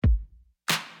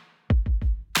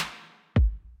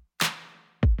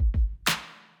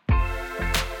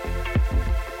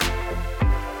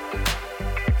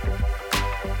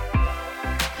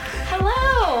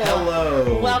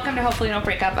welcome to Hopefully Don't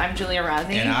Break Up. I'm Julia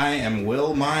Rossi. And I am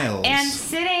Will Miles. And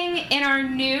sitting in our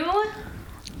new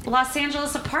Los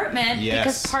Angeles apartment,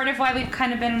 because part of why we've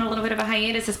kind of been in a little bit of a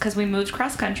hiatus is because we moved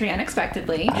cross-country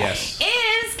unexpectedly,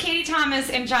 is Katie Thomas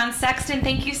and John Sexton.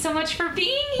 Thank you so much for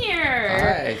being here.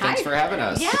 Hi, thanks for having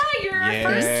us. Yeah, you're our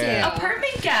first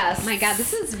apartment guest. Oh my God,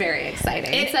 this is very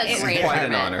exciting. It's a great quite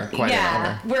apartment. an honor. Quite an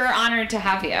honor. We're honored to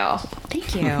have you.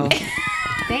 Thank you.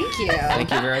 Thank you.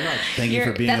 Thank you very much. Thank you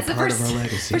for being a part of our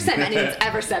legacy. First time anyone's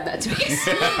ever said that to me.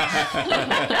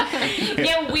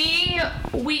 Yeah,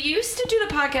 we used to do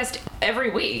the podcast every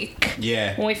week.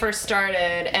 Yeah. When we first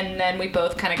started, and then we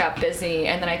both kind of got busy,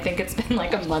 and then I think it's been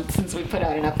like a month since we put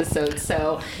out an episode.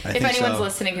 So if anyone's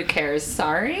listening who cares,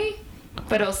 sorry,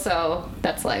 but also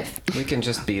that's life. We can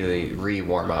just be the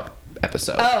warm up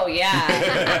episode. Oh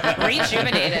yeah,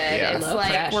 rejuvenated. Yeah. It's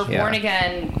like we're born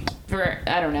again.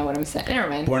 I don't know what I'm saying. Never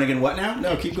mind. Born again what now?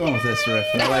 No, keep going with this riff.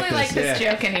 I don't really like this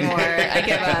joke anymore. I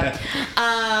give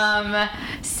up.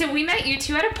 So we met you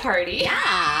two at a party.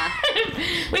 Yeah.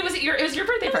 Wait, was it your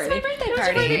birthday party? It was my birthday It was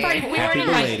party. your birthday party. We Happy were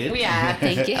belated. invited. Yeah.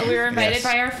 Thank you. We were invited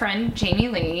by our friend Jamie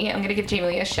Lee. I'm going to give Jamie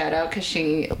Lee a shout out because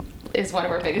she is one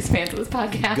of our biggest fans of this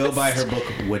podcast. Go buy her book,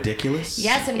 Wadiculous.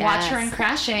 Yes, and watch her in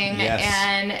Crashing. Yes.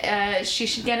 And she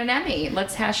should get an Emmy.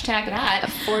 Let's hashtag that.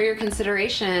 For your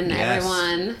consideration,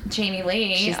 everyone. Jamie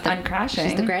Lee on Crashing.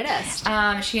 She's the greatest.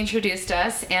 She introduced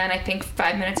us, and I think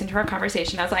 5 minutes into our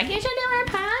conversation, I was like, you should do our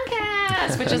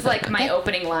podcast, which is like my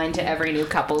opening line to every new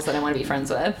couples that I want to be friends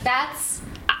with.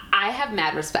 I have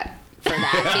mad respect for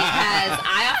that because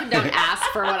I often don't ask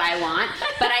for what I want,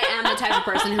 but I am the type of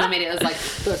person who immediately is like,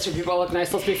 those two people look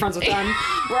nice, let's be friends with them.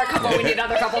 We're a couple, we need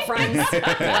other couple friends.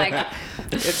 Like,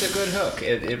 it's a good hook.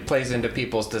 It plays into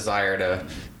people's desire to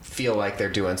feel like they're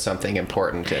doing something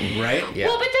important right? Yeah.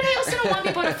 Well, but then I also don't want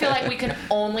people to feel like we can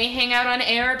only hang out on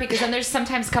air, because then there's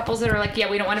sometimes couples that are like, yeah,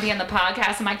 we don't want to be on the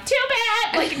podcast. I'm like, too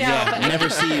bad. Like, no. Yeah, but never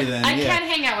see you then. I can't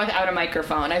hang out without a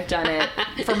microphone. I've done it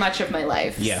for much of my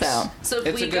life. Yes. so if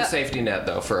It's we a good safety net,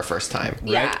 though, for a first time.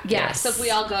 Yeah, Right? yeah. Yes. So if we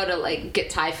all go to like get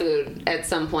Thai food at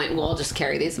some point, we'll just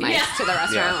carry these mics to the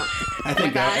restaurant. I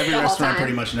think every the whole restaurant time.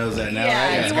 pretty much knows that now,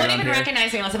 Yeah, right? you won't even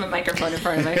recognize me unless I have a microphone in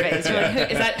front of my face. You're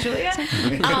like, is that Julia?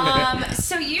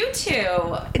 So you two,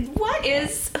 who are you?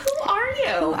 Who are we?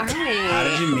 How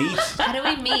did you meet? How do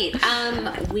we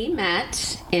meet? We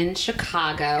met in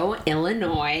Chicago,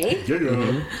 Illinois.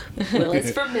 Will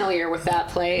is familiar with that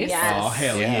place. Yes. Oh,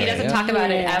 hell yeah. He doesn't talk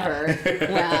about it ever.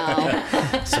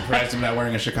 Well, Surprised I'm not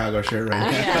wearing a Chicago shirt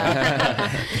right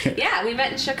now. yeah, we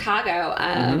met in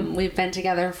Chicago. We've been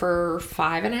together for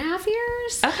 5.5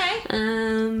 years. Okay.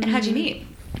 And how'd you meet?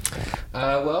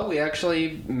 Well, we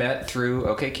actually met through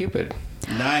OkCupid.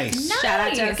 Nice. Shout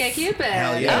out to Nice. OkCupid.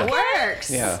 Hell yeah. It works.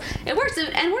 Yeah. It works.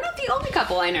 And we're not the only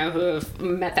couple I know who have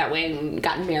met that way and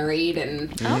gotten married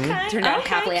and Okay. turned out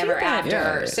happily ever after.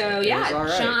 Yeah, So it was all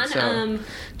right. John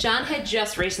John had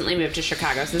just recently moved to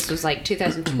Chicago, so this was like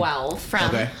 2012. From.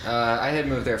 Okay. I had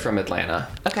moved there from Atlanta.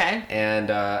 Okay. And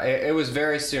it was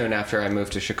very soon after I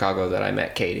moved to Chicago that I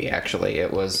met Katie. Actually,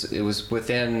 it was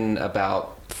within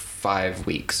about 5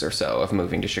 weeks or so of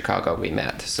moving to Chicago we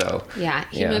met. So Yeah,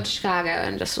 he moved to Chicago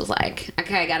and just was like,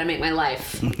 okay, I gotta make my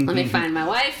life. Let me find my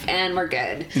wife and we're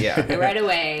good. Yeah. Right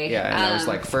away. Yeah, and I was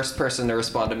like, first person to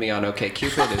respond to me on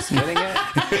OkCupid is getting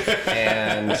it.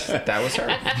 And that was her.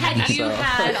 Had you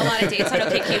had a lot of dates on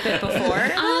OkCupid before?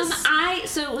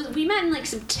 So we met in like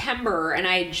September, and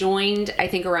I joined I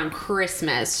think around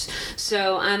Christmas.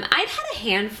 So I'd had a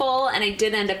handful, and I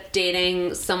did end up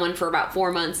dating someone for about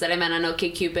 4 months that I met on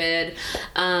OkCupid.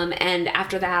 And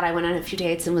after that, I went on a few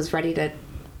dates and was ready to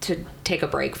take a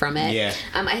break from it. Yeah.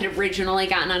 I had originally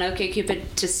gotten on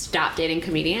OkCupid to stop dating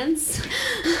comedians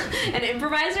and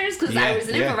improvisers because I was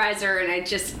an improviser and I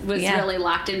just was really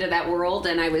locked into that world,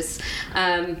 and I was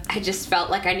I just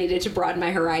felt like I needed to broaden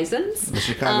my horizons. The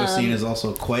Chicago scene is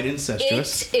also quite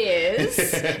incestuous. It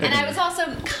is. And I was also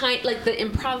like the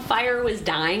improv fire was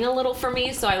dying a little for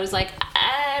me, so I was like,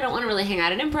 I don't want to really hang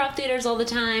out at improv theaters all the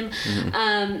time.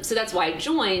 So that's why I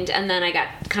joined, and then I got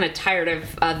kind of tired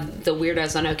of the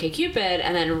weirdos on OkCupid,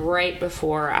 and then right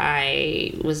before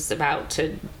I was about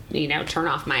to turn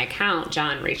off my account,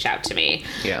 John reached out to me,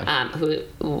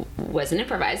 who was an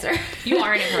improviser. You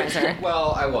are an improviser.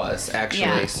 Well, I was, actually.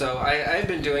 Yeah. So I've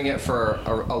been doing it for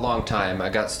a long time. I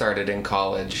got started in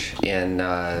college in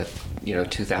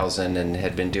 2000 and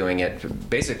had been doing it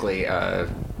basically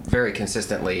very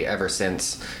consistently ever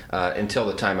since until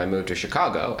the time I moved to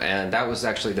Chicago. And that was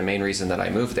actually the main reason that I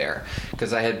moved there,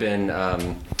 because I had been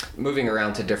moving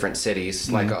around to different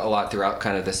cities, like a lot throughout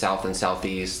kind of the South and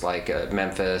Southeast, like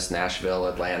Memphis, Nashville,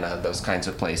 Atlanta, those kinds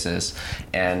of places.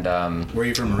 And where are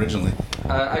you from originally?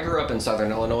 I grew up in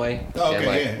Southern Illinois,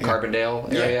 in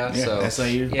Carbondale area. Yeah. So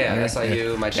SIU. Yeah,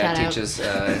 SIU. My dad Shout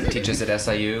teaches at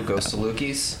SIU. Go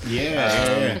Salukis.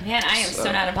 Man, I am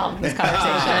so not involved in this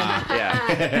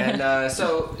conversation. And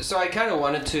so I kind of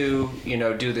wanted to,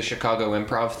 do the Chicago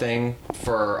improv thing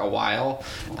for a while,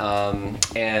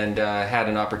 and had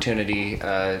an opportunity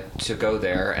to go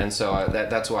there, and so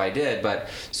that's why I did. But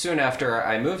soon after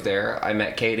I moved there, I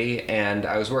met Katie, and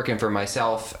I was working for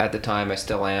myself at the time. I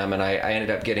still am, and I ended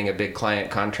up getting a big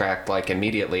client contract like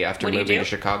immediately after moving to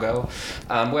Chicago.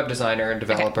 Web designer and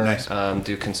developer,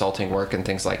 do consulting work and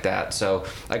things like that. So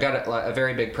I got a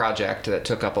very big project that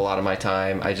took up a lot of my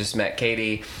time. I just met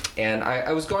Katie, and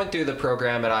I was going through the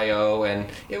program at I.O., and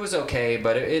it was okay,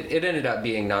 but it ended up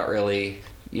being not really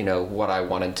what I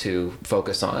wanted to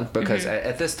focus on, because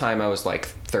at this time I was like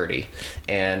 30,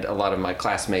 and a lot of my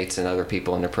classmates and other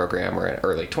people in the program were in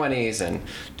early 20s, and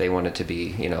they wanted to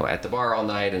be at the bar all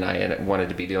night, and I wanted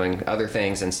to be doing other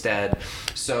things instead.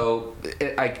 So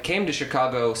I came to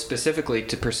Chicago specifically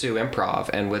to pursue improv,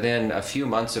 and within a few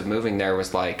months of moving there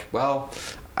was like, well,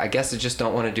 I guess I just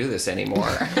don't want to do this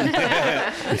anymore.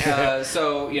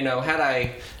 So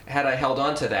had I held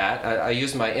on to that, I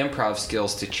used my improv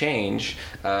skills to change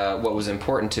what was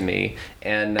important to me.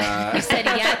 And you said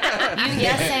life. I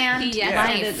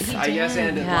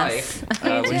yes-anded life,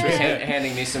 which was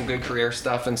handing me some good career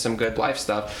stuff and some good life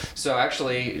stuff. So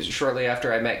actually, shortly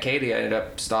after I met Katie, I ended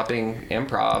up stopping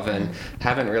improv and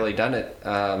haven't really done it,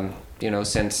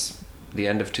 since the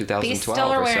end of 2012. But you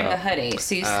still are wearing the hoodie,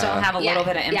 so you still have a little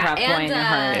bit of improv going in your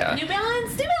heart. New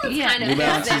Balance kind of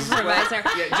has the improviser.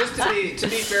 Just to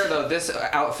be fair though, this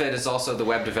outfit is also the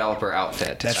web developer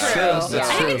outfit. That's true.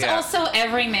 I think it's also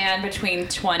every man between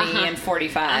 20 and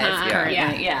 45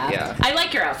 currently. Yeah. I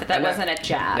like your outfit. That wasn't a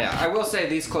jab. Yeah, I will say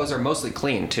these clothes are mostly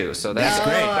clean too, so that's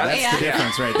great. That's the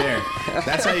difference right there.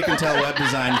 That's how you can tell web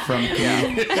design from.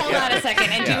 Hold on a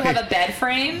second. And do you have a bed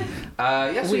frame?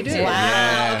 Yes, we do. Wow.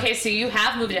 Yeah. Okay, so you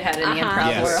have moved ahead in the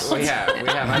improv world. We have.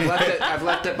 I've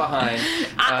left it behind.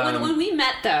 When we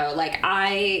met though,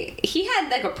 he had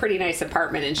like a pretty nice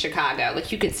apartment in Chicago.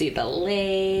 Like you could see the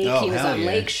lake. He was on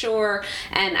Lakeshore,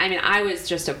 and I mean, I was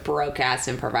just a broke ass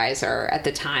improviser at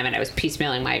the time, and I was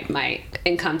piecemealing my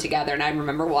income together. And I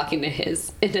remember walking into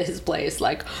his place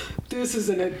like, this is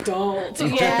an adult. Oh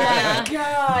my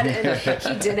God! And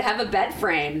he did have a bed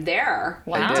frame there.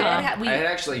 Wow. I had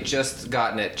actually just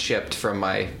gotten it shipped from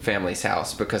my family's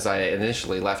house because I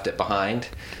initially left it behind.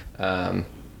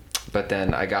 But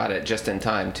then I got it just in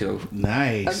time to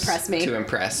impress me. And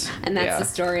that's the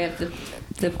story of the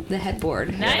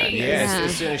headboard. Nice.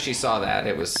 As soon as she saw that,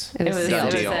 it was a done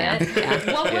deal.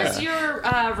 What was your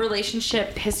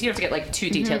relationship history? You don't have to get too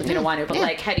detailed if you don't want to, but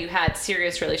had you had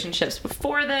serious relationships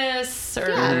before this? Or?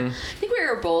 Yeah. I think we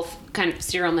were both kind of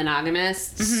serial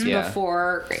monogamists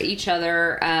before each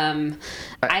other.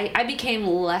 I became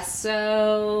less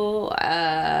so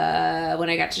when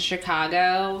I got to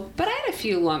Chicago, but I had a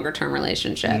few longer term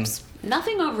relationships.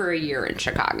 Nothing over a year in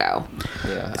Chicago.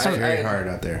 Yeah, it's very hard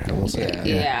out there, I will say.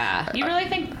 Yeah. You really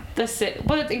think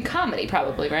in comedy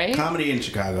probably, right? Comedy in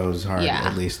Chicago is hard,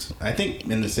 at least. I think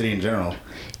in the city in general.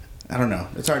 I don't know.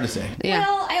 It's hard to say. Yeah.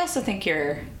 Well, I also think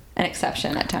you're an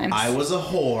exception at times. I was a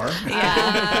whore.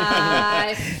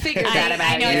 I figured that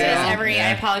about you. I know I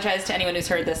apologize to anyone who's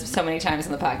heard this so many times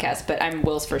in the podcast, but I'm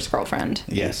Will's first girlfriend.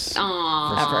 Yes.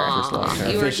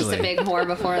 Aww. You were just a big whore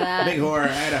before that? Big whore. I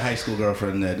had a high school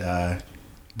girlfriend that...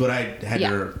 but I had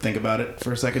to think about it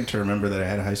for a second to remember that I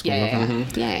had a high school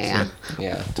girlfriend. Yeah.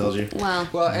 Told you.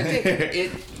 Well, I think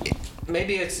it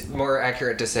maybe it's more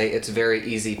accurate to say it's very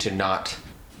easy to not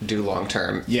do long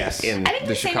term. In I think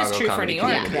the Chicago same is true for New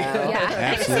York, though.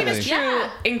 I think the same is true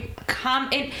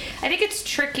I think it's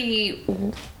tricky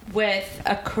with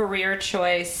a career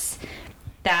choice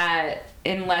that,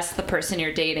 unless the person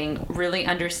you're dating really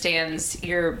understands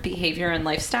your behavior and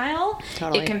lifestyle,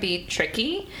 it can be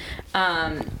tricky.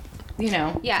 When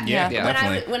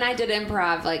I did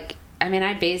improv,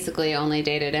 I basically only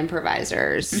dated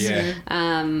improvisers.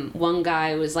 One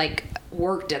guy was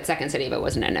worked at Second City but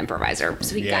wasn't an improviser,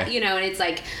 so he got and it's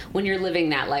when you're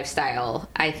living that lifestyle,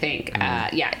 I think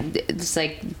it's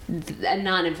a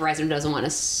non-improviser doesn't want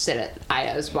to sit at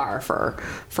IO's bar for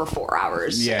 4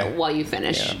 hours while you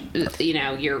finish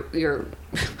your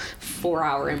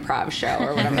 4-hour improv show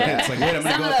or whatever. It's like, wait, I'm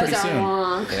Some gonna of go those pretty are soon.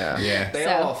 long. Yeah. They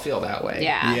all feel that way.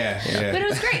 Yeah. But it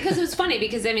was great because it was funny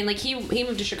because, I mean, like, he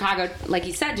moved to Chicago, like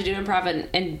he said, to do improv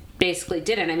and basically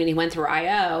didn't. I mean, he went through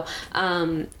I.O.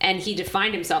 And he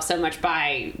defined himself so much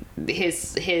by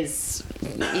his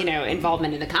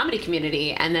involvement in the comedy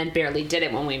community, and then barely did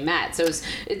it when we met. So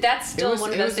that's still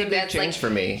one of those things that's change like, for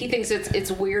me. He thinks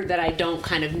it's weird that I don't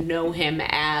kind of know him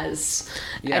as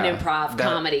an improv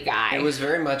comedy guy. It was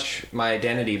very much my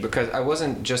identity because I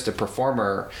wasn't just a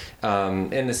performer.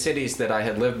 In the cities that I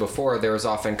had lived before, there was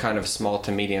often kind of small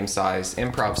to medium-sized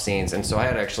improv scenes, and so I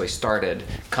had actually started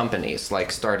companies,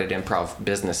 like started improv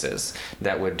businesses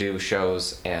that would do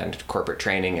shows and corporate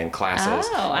training and classes.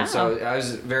 Oh, wow. And so I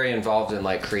was very involved in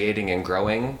like creating and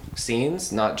growing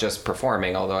scenes, not just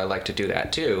performing, although I like to do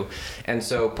that too. And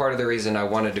so part of the reason I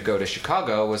wanted to go to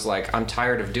Chicago was like, I'm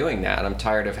tired of doing that. I'm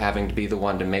tired of having to be the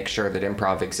one to make sure that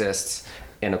improv exists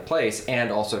in a place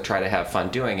and also try to have fun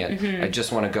doing it. Mm-hmm. I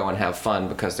just want to go and have fun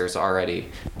because there's already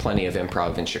plenty of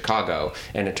improv in Chicago.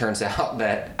 And it turns out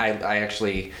that I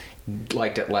actually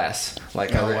liked it less.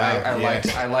 Like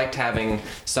I liked having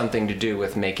something to do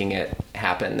with making it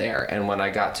happen there. And when I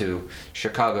got to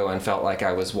Chicago and felt like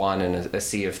I was one in a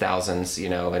sea of thousands,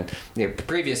 and the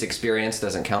previous experience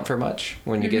doesn't count for much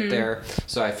when you get there.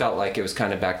 So I felt like it was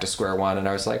kind of back to square one, and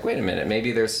I was like, wait a minute,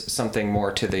 maybe there's something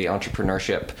more to the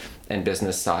entrepreneurship and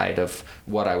business side of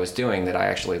what I was doing that I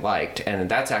actually liked. And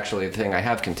that's actually the thing I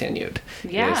have continued, is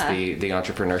the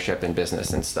entrepreneurship and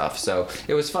business and stuff. So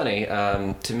it was funny,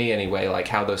 to me anyway, like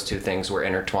how those two things were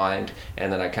intertwined,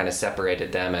 and then I kind of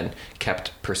separated them and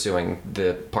kept pursuing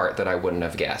the part that I wouldn't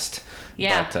have guessed.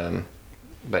 Yeah.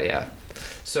 But yeah.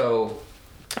 So,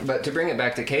 but to bring it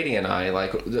back to Katie and I,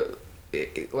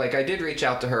 like I did reach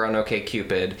out to her on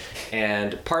OkCupid,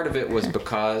 and part of it was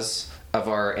because of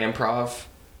our improv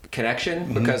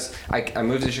connection, because I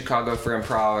moved to Chicago for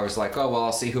improv. I was like, oh well,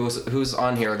 I'll see who's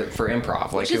on here for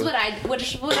improv. Which is what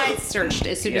I searched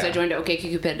as soon as I joined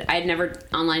OkCupid. I had never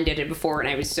online dated before, and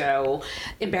I was so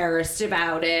embarrassed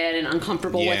about it and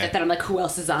uncomfortable with it that I'm like, who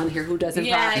else is on here? Who does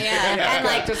improv? And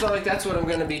like, just like that's what I'm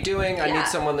going to be doing. I need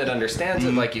someone that understands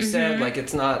it, like you said. Like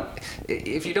it's not,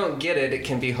 if you don't get it, it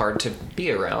can be hard to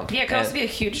be around. Yeah, it can also be a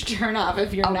huge turnoff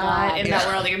if you're not in that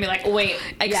world. You're gonna be like, wait,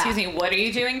 excuse me, what are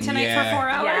you doing tonight for 4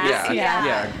 hours?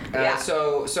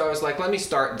 So I was like, let me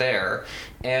start there.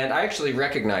 And I actually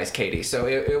recognized Katie. So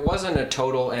it wasn't a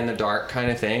total in the dark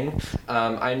kind of thing.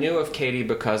 I knew of Katie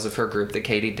because of her group, the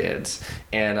Katie Dids.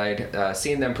 And I'd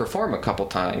seen them perform a couple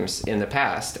times in the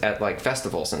past at like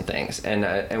festivals and things.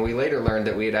 And we later learned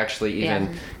that we had actually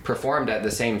even performed at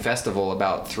the same festival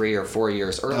about 3 or 4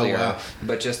 years earlier,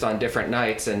 but just on different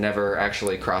nights and never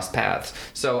actually crossed paths.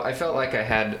 So I felt like I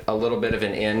had a little bit of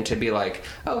an in to be like,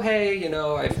 oh, hey,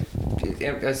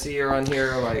 I see you're on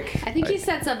here. Like, I think you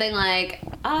said something like,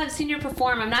 oh, I've seen you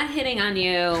perform. I'm not hitting on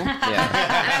you. And Yeah.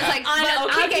 I was like, on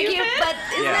OkCupid? But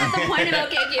isn't that the point of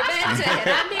OkCupid, to hit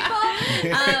on people?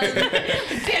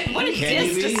 What a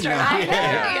diss to start.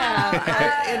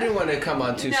 I didn't want to come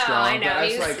on too strong. I know. But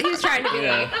I was He was trying to be.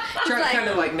 Kind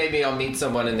of like maybe I'll meet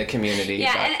someone in the community.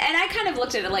 Yeah, and I kind of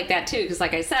looked at it like that too, because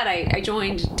like I said, I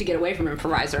joined to get away from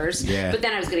improvisers, but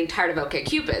then I was getting tired of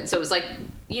OkCupid, so it was like,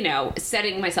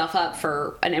 setting myself up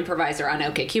for an improviser on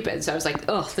OkCupid. So I was like,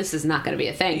 oh, this is not going to be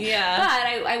a thing. Yeah.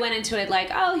 But I went into it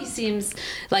like, oh, he seems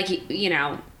like,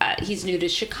 he's new to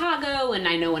Chicago. And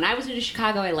I know when I was new to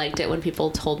Chicago, I liked it when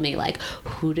people told me like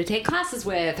who to take classes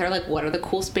with, or like what are the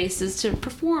cool spaces to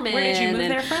perform in. Where did you move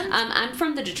there from? I'm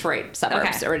from the Detroit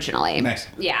suburbs originally. Nice.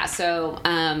 Yeah. So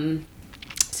I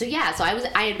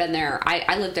had been there.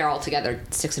 I lived there altogether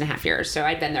 6.5 years. So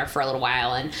I'd been there for a little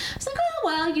while, and I was like, oh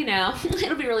well,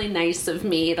 it'll be really nice of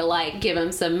me to like give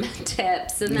him some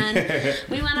tips. And then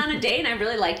we went on a date, and I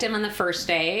really liked him on the first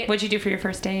date. What'd you do for your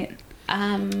first date?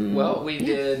 Well, we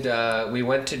did. We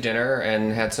went to dinner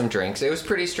and had some drinks. It was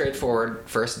pretty straightforward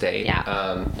first date.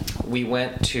 Yeah. We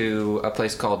went to a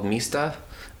place called Mista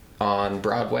on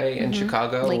Broadway in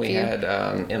Chicago. Lakeview. We had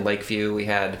in Lakeview. We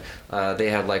had they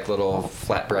had like little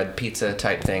flatbread pizza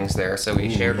type things there, so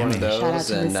we shared one of those.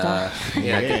 And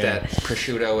get that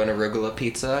prosciutto and arugula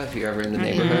pizza if you're ever in the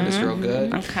neighborhood. It's real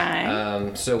good.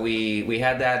 Okay. So we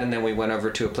had that, and then we went over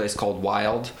to a place called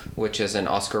Wild, which is an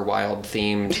Oscar Wilde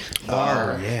themed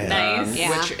bar. Oh, yeah.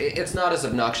 Nice. Which it's not as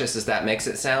obnoxious as that makes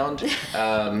it sound,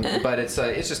 but it's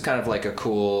just kind of like a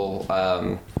cool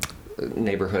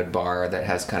neighborhood bar that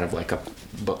has kind of like a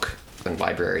book and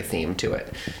library theme to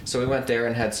it. So we went there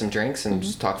and had some drinks and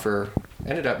just talked for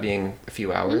ended up being a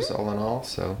few hours all in all.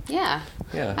 So yeah.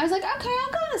 I was like, okay,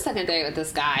 I'll go on a second date with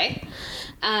this guy.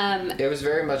 It was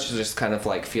very much just kind of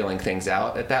like feeling things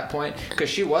out at that point, because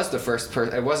she was the first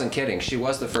person. I wasn't kidding. She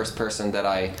was the first person that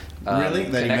I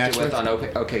connected with on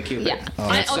OkCupid. Yeah.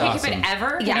 On OkCupid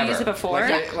ever? Yeah. Have you used it before?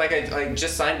 I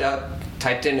just signed up,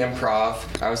 typed in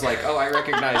improv. I was like, oh, I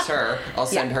recognize her. I'll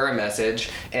send her a message.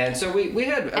 And so we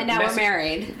had a and now we're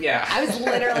married. Yeah. I was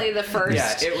literally the first.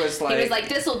 Yeah, it was like... He was like,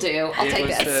 this'll do. I'll take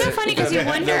this. It's so funny because you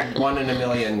wonder... The 1 in a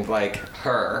million, like,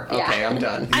 her. Okay, I'm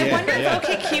done. I wonder if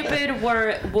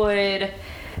OkCupid would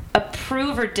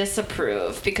approve or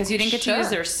disapprove, because you didn't get to use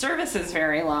their services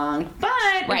very long, but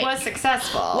it was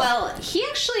successful. Well,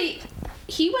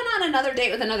 he went on another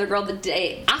date with another girl the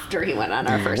day after he went on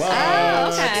our first date. Oh,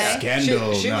 okay.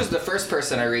 Scandal. She was the first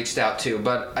person I reached out to,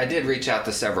 but I did reach out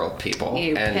to several people.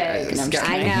 You pig.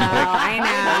 I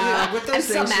know. With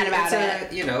those I'm so mad about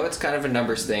it. It's kind of a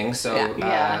numbers thing. So,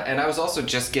 and I was also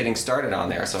just getting started on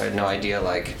there, so I had no idea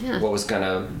what was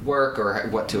gonna work or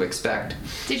what to expect.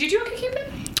 Did you do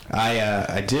OkCupid?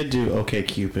 I did do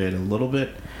OkCupid a little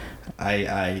bit.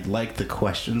 I liked the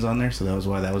questions on there, so that was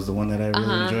why that was the one that I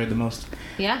really enjoyed the most.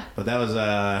 Yeah. But that was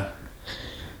I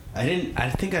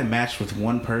think I matched with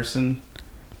one person,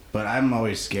 but I'm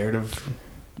always scared of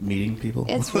meeting people.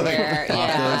 It's weird.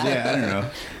 Yeah, I don't know.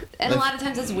 And a lot of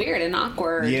times it's weird and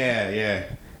awkward. Yeah.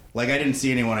 Like, I didn't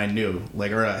see anyone I knew,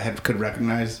 like, or could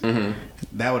recognize. Mm-hmm.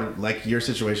 That would, like, your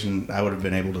situation, I would have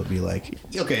been able to be like,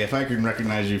 okay, if I can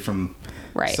recognize you from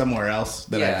somewhere else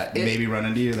that I maybe run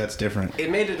into you, that's different.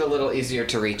 It made it a little easier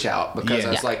to reach out, because I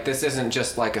was like, this isn't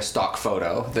just like a stock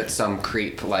photo that some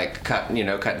creep like cut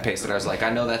and pasted. I was like, I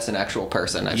know that's an actual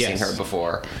person. I've seen her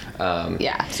before.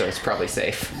 So it's probably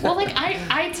safe. Well, like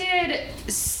I did.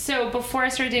 So before I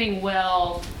started dating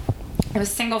Will, I was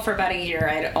single for about a year.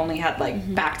 I'd only had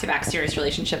like back-to-back serious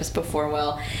relationships before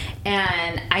Will,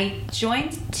 and I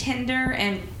joined Tinder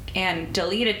and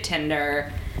deleted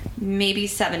Tinder maybe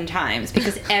 7 times,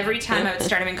 because every time I would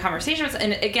start having conversations,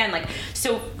 and again, like,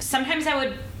 so sometimes I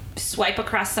would swipe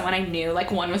across someone I knew,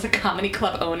 like one was a comedy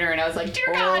club owner, and I was like, dear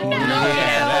God, no,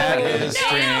 that is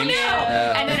strange.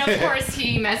 And then of course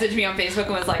he messaged me on Facebook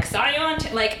and was like, saw you on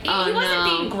he wasn't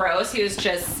being gross, he was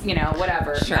just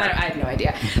whatever. Sure. I have no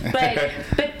idea, but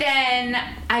then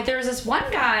there was this one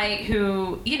guy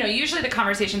who, usually the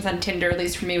conversations on Tinder, at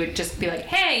least for me, would just be like,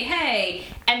 hey,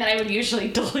 and then I would usually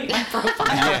delete my profile.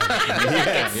 I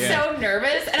get so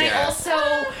nervous, and I also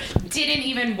didn't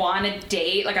even want to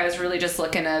date. Like, I was really just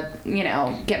looking to,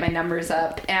 get my numbers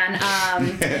up, and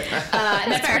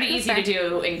that's pretty easy to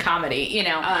do in comedy,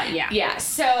 Yeah.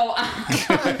 So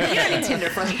you don't need Tinder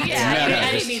for that.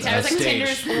 I didn't need to. I was like,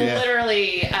 Tinder's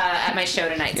literally at my show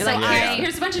tonight. You're like,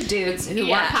 here's a bunch of dudes who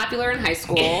weren't popular in high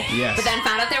school, but then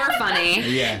found out they were funny,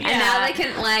 and now they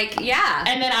can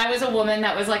And then I was a woman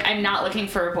that was like, I'm not looking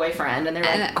for a boyfriend, and they're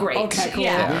like, great. Okay, cool.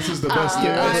 This is the best.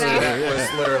 That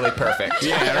was literally perfect.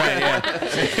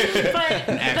 But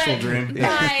an actual dream.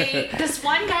 This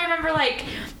one guy, I remember, like,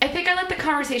 I think I let the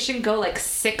conversation go like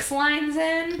 6 lines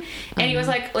in, and he was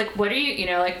like, what do you,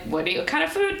 what kind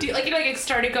of food do you, it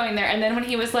started going there, and then when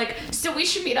he was like, so we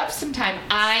should meet up sometime,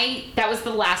 that was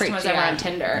the last time I was ever on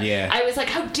Tinder. Yeah. I was like,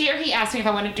 how dare he ask me if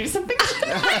I want to do something?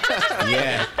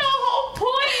 Yeah. The whole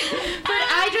point. But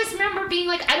I just remember being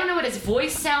like, I don't know what his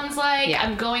voice sounds like. Yeah.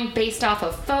 I'm going based off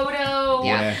a photo.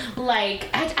 Yeah. Like,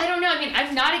 I don't know. I mean,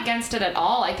 I'm not against it at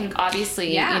all. I think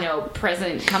obviously,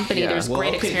 present company, there's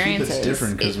great experiences. It's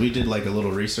different, because we did like a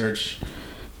little research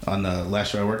on the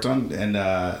last show I worked on, and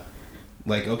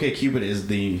OkCupid is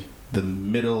the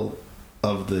middle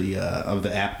of the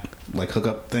app, like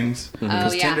hookup things,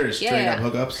 because Tinder is straight up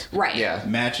hookups, right? Yeah.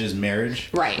 Match is marriage,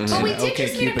 right? And but we did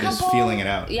just meet a couple. is feeling it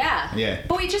out. Yeah.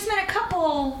 But we just met a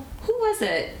couple. Who was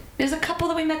it? There's a couple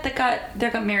that we met that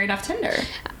got married off Tinder.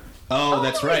 Oh,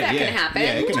 that's right. That can happen.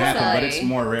 Yeah, it can happen, but it's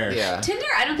more rare. Yeah. Tinder,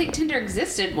 I don't think Tinder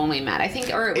existed when we met. I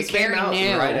think, or it was came very out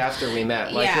new. right after we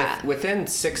met. Like within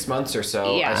 6 months or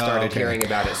so, I started hearing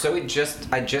about it. So I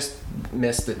just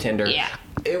missed the Tinder. Yeah.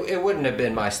 It wouldn't have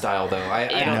been my style, though. I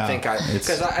don't think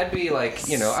because I'd be like,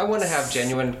 I want to have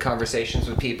genuine conversations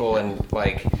with people and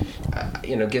like,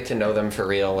 get to know them for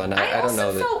real. And I don't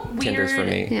know that Tinder's for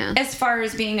me. Yeah. As far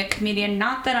as being a comedian,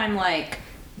 not that I'm like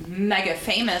mega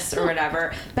famous or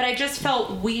whatever, but I just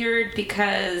felt weird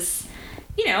because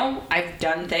you know, I've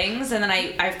done things, and then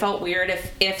I felt weird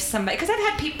if somebody, because I've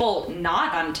had people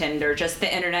not on Tinder, just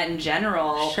the internet in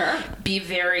general, be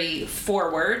very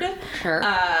forward.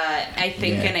 I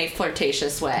think in a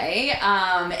flirtatious way,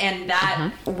 and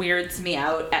that weirds me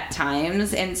out at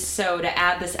times. And so to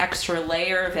add this extra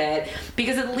layer of it,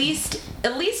 because at least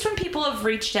when people have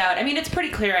reached out, I mean, it's pretty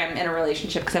clear I'm in a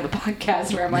relationship because I have a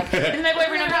podcast where I'm like, is my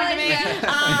boyfriend not talking to me?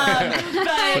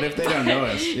 But if they don't know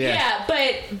us,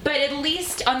 but at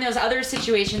least on those other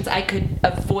situations I could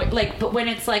avoid, like, but when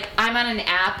it's like I'm on an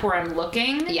app where I'm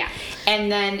looking,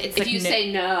 and then it's if like, you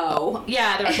say no,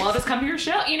 they're like, well, I'll just come to your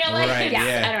show, you know, like,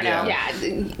 I don't know,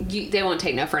 they won't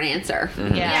take no for an answer.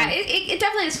 It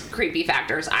definitely has creepy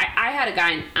factors. I had a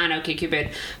guy on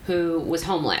OkCupid who was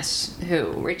homeless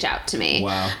who reached out to me.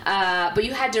 But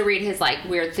you had to read his like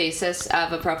weird thesis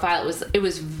of a profile. It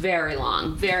was very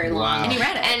long, and you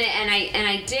read it, and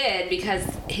I did, because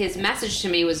his message to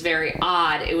me was very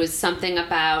odd. It was something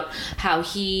about how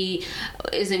he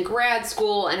is in grad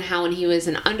school, and how when he was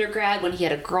an undergrad, when he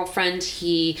had a girlfriend,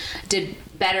 he did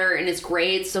better in his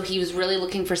grades, so he was really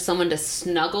looking for someone to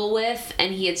snuggle with,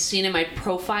 and he had seen in my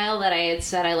profile that I had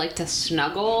said I like to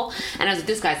snuggle, and I was like,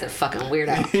 this guy's a fucking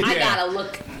weirdo. I gotta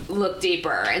look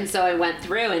deeper. And so I went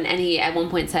through, and he at one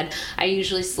point said, I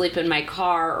usually sleep in my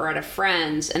car or at a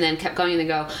friend's, and then kept going and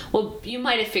go, well, you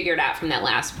might have figured out from that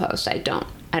last post I don't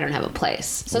have a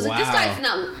place. So I was like,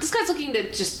 this guy's looking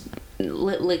to just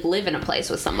live in a place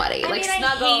with somebody. I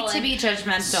hate to be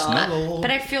judgmental,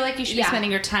 but I feel like you should be spending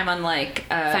your time on like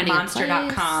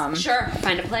Monster.com.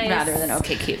 Find a place rather than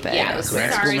OkCupid.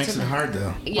 Grad school makes it hard,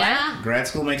 though. Grad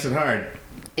school makes it hard.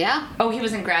 Oh, he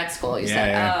was in grad school. You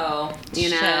said,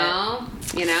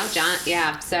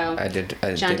 John. So I did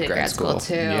grad school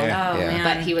too.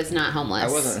 But he was not homeless.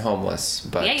 I wasn't homeless,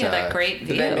 but you had that great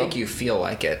view. Did they make you feel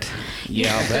like it?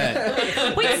 Yeah, I'll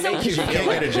bet. Wait, so you can't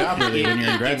get a job really when you're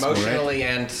in grad school, right? Emotionally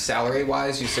and salary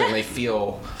wise, you certainly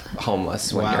feel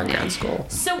homeless when you're in grad school.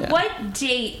 So what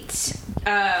date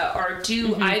or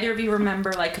do either of you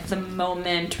remember like the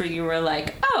moment where you were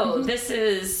like, oh, this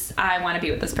is, I want to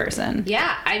be with this person?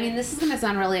 Yeah, I mean, this is going to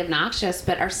sound really obnoxious,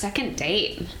 but our second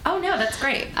date. Oh no, that's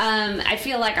great. I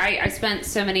feel like I spent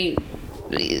so many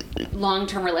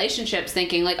long-term relationships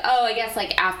thinking like, oh, I guess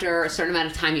like after a certain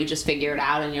amount of time you just figure it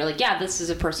out and you're like, yeah, this is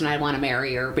a person I want to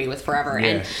marry or be with forever.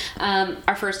 And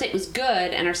our first date was good,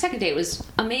 and our second date was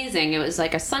amazing. It was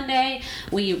like a Sunday.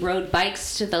 We rode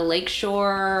bikes to the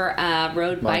lakeshore,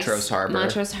 Montrose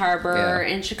Harbor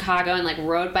in Chicago, and like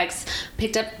rode bikes,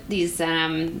 picked up these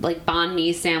like banh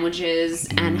mi sandwiches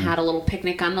and had a little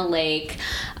picnic on the lake,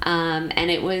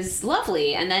 and it was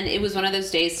lovely. And then it was one of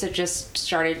those days that just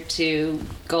started to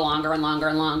go longer and longer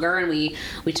and longer, and we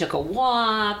took a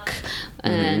walk,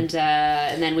 and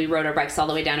then we rode our bikes all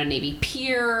the way down to Navy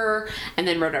Pier, and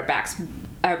then rode our bikes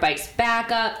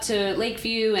back up to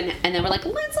Lakeview, and then we're like,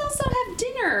 let's also have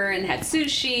dinner, and had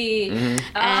sushi, and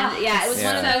it was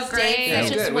one of those days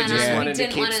that just went on. We just wanted to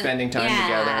keep spending time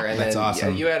together, and that's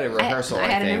awesome. You had a rehearsal. I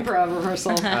had an improv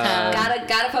rehearsal.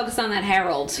 Gotta focus on that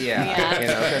Harold.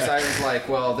 Because I was like,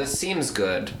 well, this seems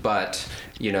good, but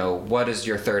what is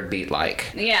your third beat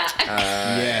like? And Yeah.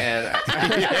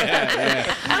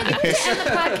 I think we should end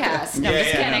the podcast. No,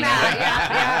 just kidding.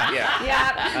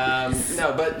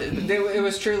 No, but it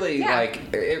was truly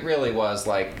like, it really was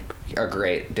like a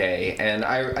great day. And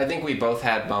I think we both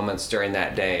had moments during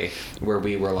that day where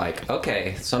we were like,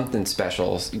 okay, something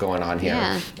special's going on here.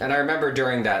 Yeah. And I remember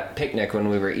during that picnic when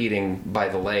we were eating by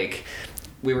the lake,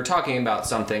 we were talking about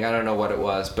something, I don't know what it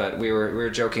was, but we were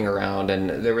joking around,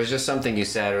 and there was just something you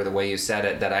said or the way you said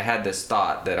it that I had this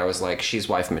thought that I was like, she's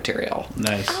wife material.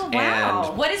 Nice. Oh, wow.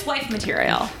 And what is wife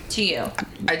material to you?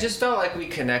 I just felt like we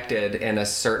connected in a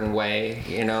certain way,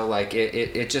 like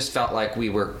it just felt like we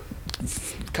were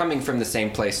coming from the same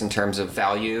place in terms of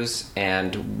values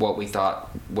and what we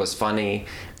thought was funny,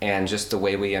 and just the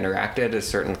way we interacted, a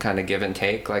certain kind of give and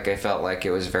take. Like, I felt like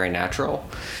it was very natural.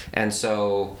 And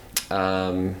so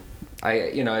I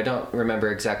don't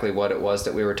remember exactly what it was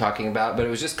that we were talking about, but it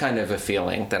was just kind of a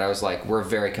feeling that I was like, we're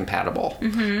very compatible.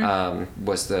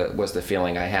 Was the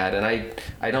feeling I had, and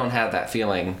I don't have that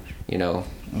feeling,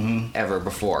 ever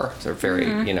before. So very,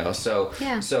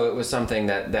 so it was something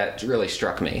that really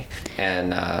struck me,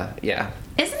 and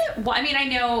Isn't it? Well, I mean, I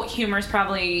know humor is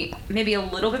probably maybe a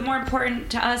little bit more important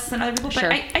to us than other people,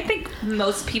 but I think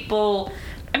most people.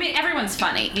 I mean, everyone's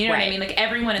funny. You know what I mean? Like,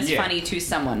 everyone is funny to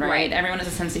someone, right? Everyone has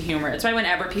a sense of humor. It's why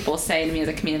whenever people say to me as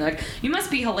a comedian, like, you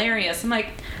must be hilarious, I'm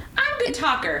like, I'm a good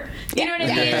talker. You know what I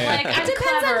mean? Like, I'm depends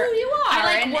clever. on who you are.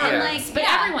 I like words, but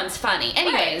everyone's funny.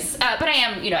 Anyways, but I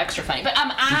am, extra funny. But I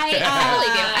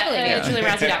believe you.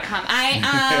 JulieRousey.com.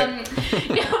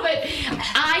 But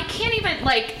I can't even,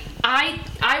 like,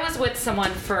 I was with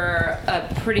someone for a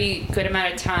pretty good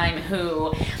amount of time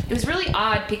who, it was really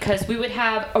odd because we would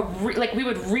have we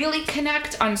would really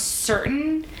connect on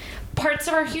certain parts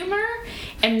of our humor,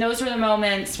 and those were the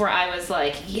moments where I was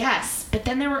like, yes. But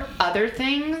then there were other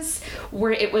things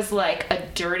where it was like a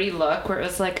dirty look, where it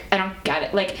was like, I don't get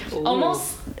it, like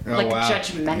almost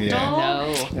judgmental.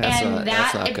 Yeah. No,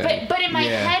 that's not good. But in my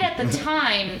head at the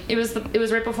time, it was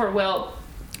right before Will.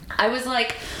 I was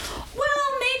like,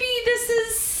 well, maybe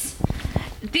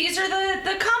these are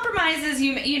the compromises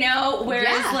you know.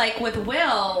 Whereas like with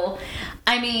Will,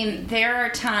 I mean, there are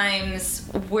times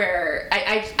where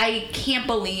I can't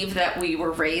believe that we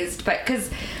were raised, but because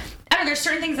I don't know, there's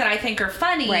certain things that I think are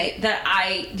funny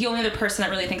that the only other person that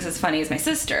really thinks is funny is my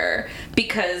sister,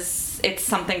 because it's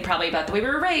something probably about the way we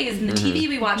were raised and the TV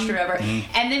we watched or whatever.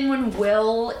 And then when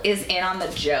Will is in on the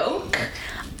joke,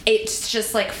 it's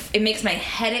just like, it makes my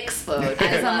head explode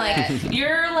because I'm like,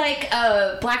 you're like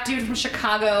a black dude from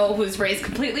Chicago who's raised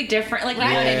completely different. Like, you know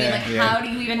what I mean? Like, how do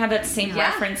you even have that same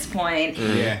reference point?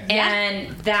 And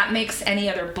that makes any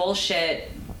other bullshit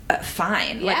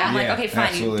fine. Like, I'm like, okay,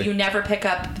 fine. You never pick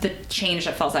up the change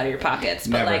that falls out of your pockets,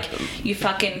 but like, you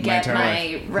fucking get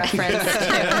my reference. Oh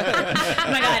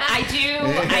my God, I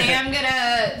am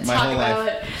gonna talk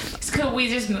about. So we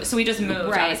just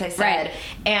moved, as I said,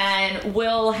 and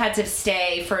Will had to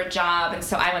stay for a job, and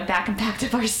so I went back and packed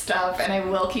up our stuff, and I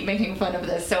will keep making fun of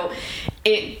this. So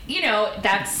it,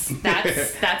 that's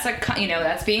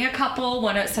that's being a couple.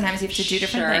 Sometimes you have to do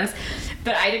different things,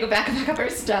 but I had to go back and pack up our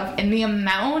stuff, and the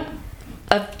amount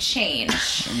of change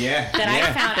that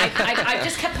I found. I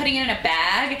just kept putting it in a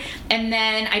bag, and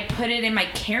then I put it in my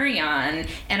carry-on,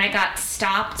 and I got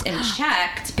stopped and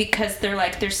checked because they're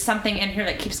like, there's something in here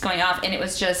that keeps going off, and it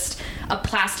was just a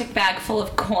plastic bag full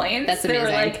of coins. That's amazing.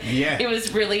 They were like, it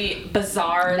was really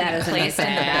bizarre place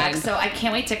in the bag, so I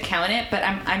can't wait to count it, but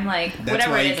I'm like, that's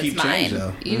whatever it is, it's mine.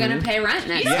 Though. You're gonna pay rent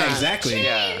next time. Yeah, exactly.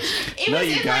 It was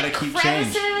you gotta keep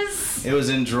change. It was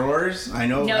in drawers. I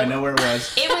know where it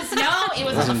was. It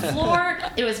was on the floor.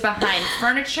 It was behind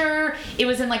furniture. It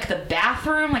was in like the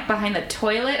bathroom, like behind the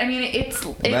toilet. I mean, it's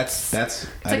that's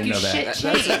I didn't know that.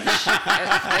 Shit change.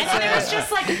 And then there was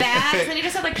just like bags, and he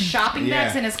just had like shopping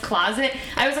bags in his closet.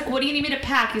 I was like, what do you need me to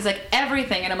pack? He's like,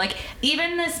 everything. And I'm like,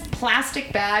 even this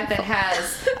plastic bag that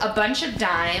has a bunch of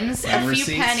dimes, and a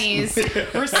few pennies,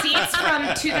 receipts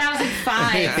from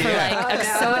 2005 for like a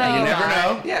soda. You never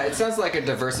know. Yeah, it sounds like a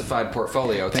diversified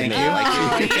portfolio to me.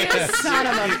 Thank you. You son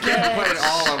of a bitch. Put it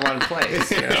all in one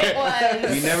place. It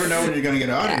was. You never know when you're going to get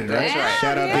audited, right? That's right.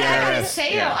 Shout out the I IRS. gotta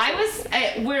say, though,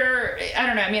 I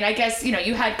don't know. I mean, I guess,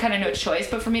 you had kind of no choice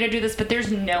but for me to do this, but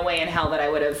there's no way in hell that I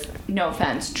would have, no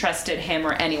offense, trusted him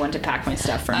or anyone to pack my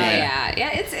stuff for me.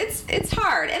 It's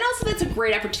hard. And also that's a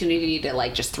great opportunity to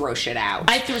like just throw shit out.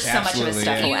 I threw so much of this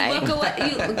stuff away.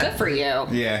 Good for you.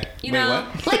 Yeah. You know?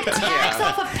 What? Like tags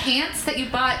off of pants that you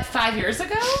bought 5 years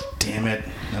ago? Damn it.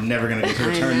 I'm never going to get to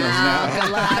return those now.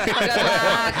 Good luck.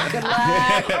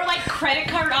 Or like credit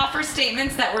card offer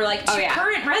statements that were like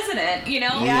current resident,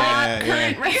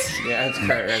 Current resident. Yeah, it's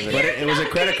current resident. But it was a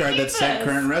credit card that said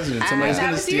current resident. Somebody's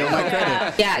going to steal my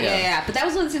credit. Yeah. But that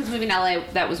was one of the things moving to LA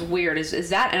that was weird is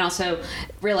that, and also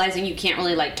realizing you can't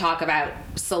really like talk about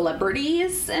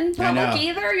celebrities in public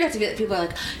either. You have to be, people are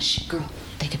like, shh, girl,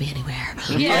 they could be anywhere.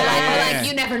 Yeah. Or like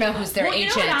you never know who's their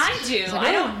agent. You know what I do? Like,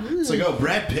 I don't. It's like,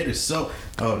 Brad Pitt is so.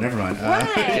 Oh, never mind.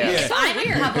 If I'm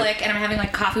in public and I'm having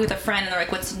like coffee with a friend and they're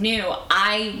like, "What's new?"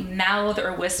 I mouth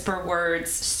or whisper words: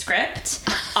 script,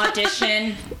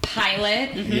 audition,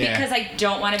 pilot, because I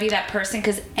don't want to be that person.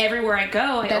 Because everywhere I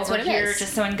go, I overhear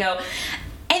just someone go.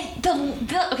 And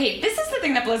this is the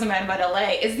thing that blows my mind about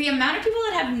LA is the amount of people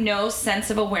that have no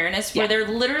sense of awareness where they're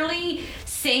literally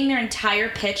saying their entire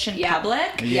pitch in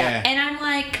public. Yeah. And I'm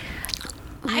like,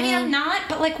 I mean, I'm not,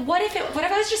 but like, what if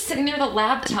I was just sitting there with a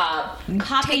laptop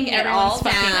copying everyone's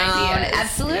fucking ideas?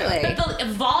 Absolutely. But the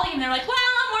volume, they're like, well,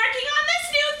 I'm working on this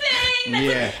new thing.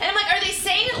 And I'm like, are they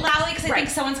saying it loudly because I think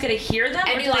someone's going to hear them?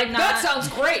 And you're like, that sounds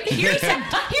great. Here's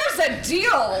a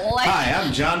deal. Like, hi,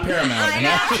 I'm John Paramount. I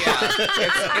know.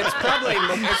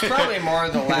 It's probably more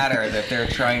the latter that they're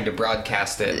trying to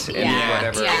broadcast it in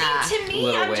whatever to me,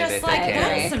 little I'm way just that like, they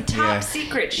that can. is some top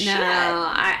secret shit.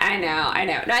 No, I know.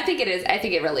 No, I think it is. I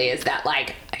think it really is that,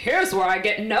 like, here's where I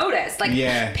get noticed. Like,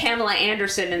 Pamela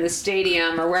Anderson in the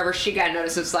stadium or wherever she got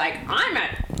noticed. It's like, I'm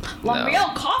at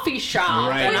L'Oreal coffee shop.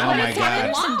 Right. Wait, Oh what my did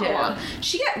Kathy God.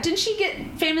 do? Didn't she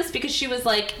get famous because she was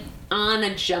like on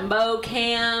a jumbo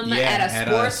cam Yeah, at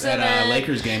a sports event? At a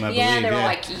Lakers game, I believe. Yeah, they were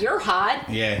like, "You're hot.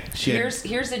 Yeah, here's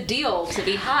a deal to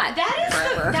be hot." That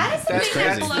is the thing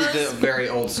that blows. That's the very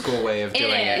old school way of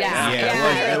doing it.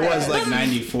 Yeah, it was like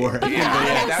 94.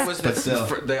 Yeah, that was the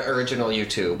the original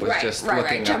YouTube was just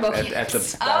looking up at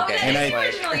the ball game. And the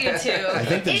original YouTube. I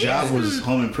think the job was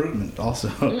Home Improvement also.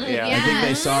 Yeah. I think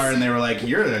they saw her and they were like,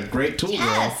 "You're a great tool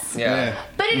girl." Yeah.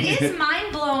 But it is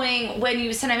mind blowing when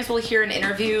you sometimes will hear an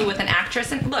interview with an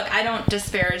actress, and look, I don't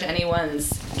disparage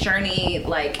anyone's journey,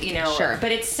 like, you know, sure.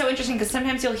 But it's so interesting because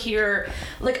sometimes you'll hear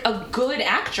like a good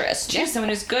actress too, someone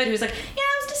who's good, who's like, yeah,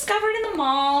 I was discovered in the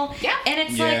mall, and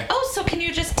it's like, oh, so can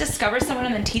you just discover someone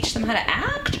and then teach them how to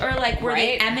act, or like were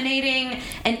they emanating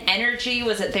an energy?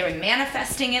 Was it they were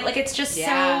manifesting it? Like it's just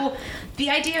so. The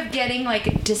idea of getting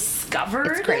like discovered,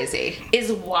 it's crazy,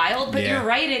 is wild. But you're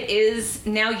right, it is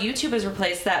now. YouTube has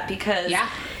replaced that because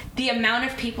the amount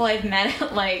of people I've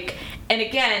met, like, and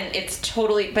again, it's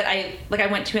totally. But I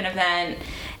went to an event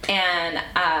and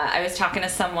I was talking to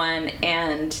someone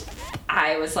and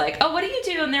I was like, oh, what do you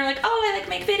do? And they're like, oh, I like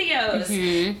make videos.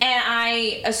 And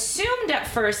I assumed at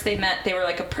first they meant they were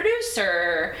like a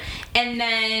producer, and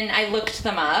then I looked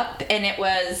them up and it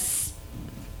was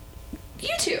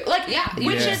YouTube, like,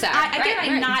 which is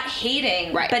I'm not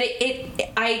hating, but it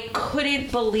I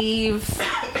couldn't believe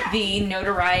the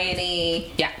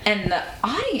notoriety and the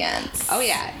audience. Oh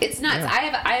yeah, it's nuts.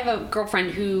 I have a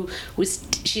girlfriend who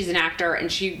she's an actor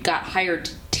and she got hired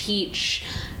to teach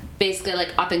basically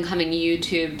like up and coming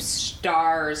YouTube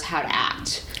stars how to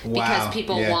act. Because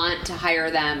people want to hire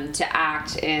them to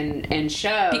act in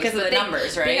shows. Because of the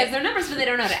numbers, right? Because they're numbers, but they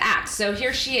don't know how to act. So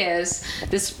here she is,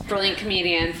 this brilliant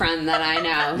comedian friend that I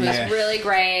know, who's really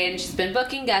great, and she's been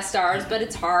booking guest stars, but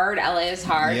it's hard. LA is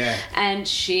hard. Yeah. And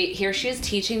she is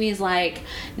teaching these like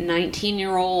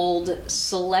 19-year-old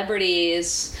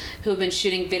celebrities who have been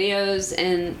shooting videos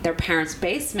in their parents'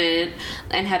 basement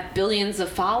and have billions of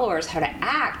followers how to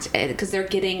act, because they're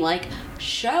getting like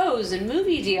shows and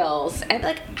movie deals, and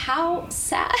like how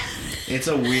sad. It's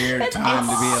a weird time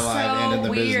to be alive and in the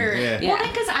business. Well,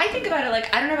 because I think about it,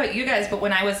 like, I don't know about you guys, but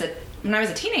when I was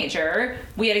a teenager,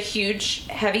 we had a huge,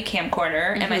 heavy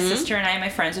camcorder, and my sister and I and my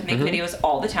friends would make videos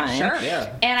all the time. Sure.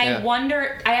 Yeah. And I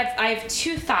wonder, I have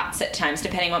two thoughts at times,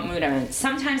 depending what mood I'm in.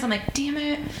 Sometimes I'm like, damn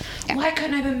it, why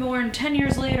couldn't I have been born 10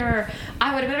 years later?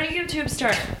 I would have been a YouTube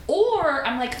star. Or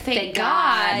I'm like, thank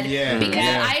God. Yeah. Because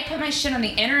I put my shit on the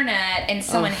internet and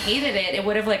someone hated it, it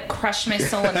would have like crushed my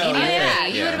soul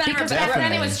immediately. You would have been because back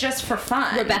then it was just for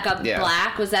fun. Rebecca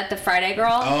Black, was that the Friday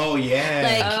Girl? Oh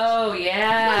yeah.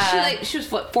 She was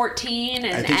 14,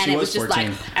 and it was just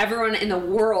 14. like everyone in the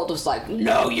world was like,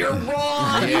 no, you're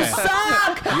wrong, you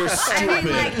suck, you're stupid. I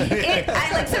mean,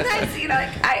 like sometimes, you know,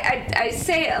 like I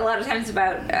say a lot of times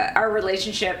about our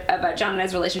relationship, about John and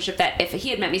I's relationship, that if he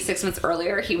had met me 6 months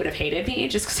earlier, he would have hated me,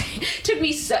 just because it took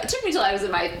me till I was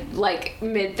in my like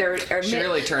mid-30s. She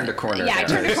really turned a corner. Yeah, I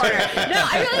turned a corner. No,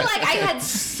 I really I had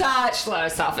such low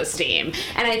self-esteem,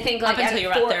 and I think like up until you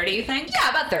were about 30, you think? Yeah,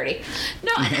 about 30.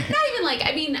 No, not even like,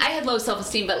 I mean, I had low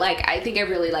self-esteem, but like I think I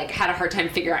really like had a hard time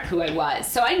figuring out who I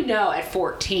was. So I know at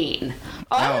 14,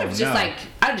 I would have just like,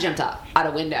 I would have jumped up out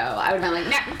a window. I would have been like,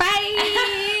 nah,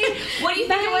 bye. What do you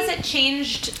think it was that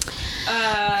changed?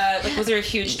 Like, was there a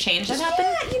huge change that happened?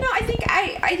 Yeah, you know, I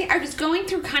think I was going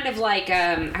through kind of like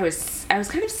I was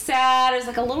kind of sad. I was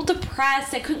like a little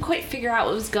depressed. I couldn't quite figure out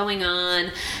what was going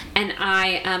on, and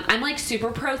I'm like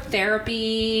super pro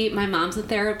therapy. My mom's a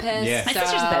therapist. Yeah. My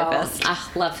sister's a therapist.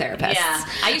 Love therapists. Yeah,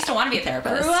 I used to want to be a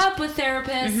therapist. Grew up with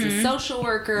therapists and social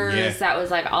workers. Yeah. That was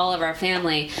like all of our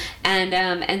family,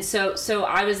 and so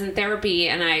I was in therapy,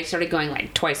 and I started going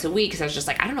like twice a week because I was just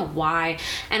like, I don't know why,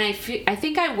 and I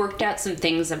think I worked out some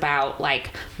things about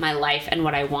like my life and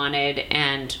what I wanted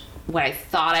and what I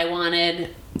thought I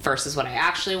wanted versus what I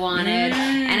actually wanted.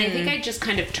 And I think I just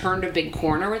kind of turned a big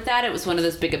corner with that. It was one of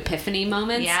those big epiphany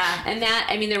moments. Yeah. And that,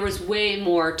 I mean, there was way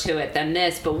more to it than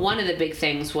this, but one of the big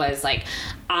things was like,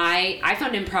 I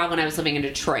found improv when I was living in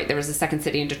Detroit. There was a second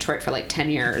city in Detroit for like 10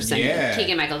 years. And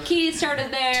Keegan-Michael Key started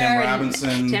there. Tim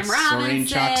Robinson. Serene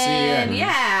Choksi.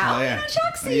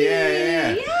 Choksi.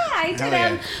 Yeah. I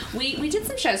did. We did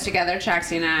some shows together,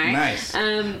 Choksi and I. Nice.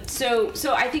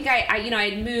 So I think I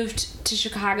had moved to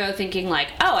Chicago thinking like,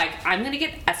 I'm gonna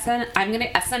get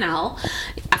SNL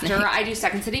after I do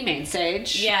Second City Main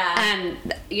Stage. Yeah.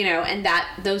 And you know, and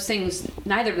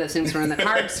neither of those things were in the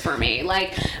cards for me,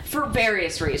 like for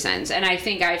various reasons. And I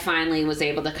think I finally was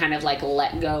able to kind of like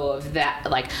let go of that.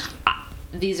 Like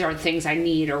these are things I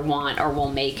need or want or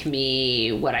will make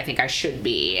me what I think I should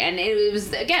be. And it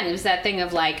was that thing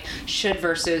of like should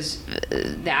versus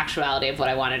the actuality of what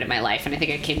I wanted in my life. And I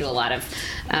think I came to a lot of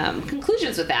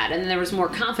conclusions with that. And then there was more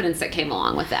confidence that came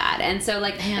along with that. And so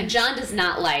like John does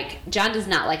not like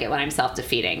it when I'm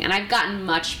self-defeating. And I've gotten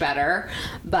much better,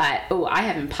 but I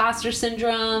have imposter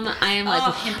syndrome. I am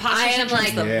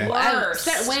like the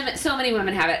worst. So many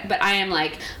women have it, but I am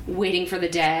like waiting for the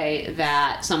day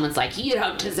that someone's like, you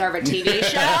don't deserve a TV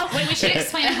show. Wait, we should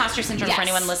explain imposter syndrome for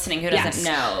anyone listening who doesn't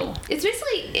know. It's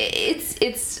basically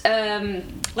it's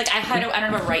like I don't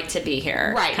have a right to be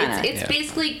here. Right. Kinda. It's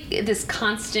basically this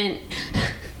constant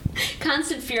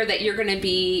fear that you're going to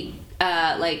be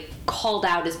like called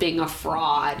out as being a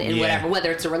fraud in whatever,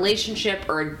 whether it's a relationship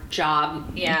or a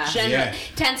job. Generally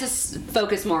tends to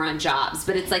focus more on jobs,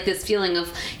 but it's like this feeling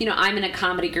of, I'm in a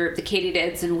comedy group, the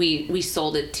Katydids, and we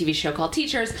sold a TV show called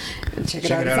Teachers. Check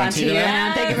it out on TV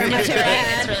Land. Thank you very much.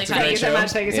 It's really funny.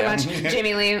 Thank you so much.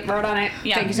 Jamie Lee wrote on it.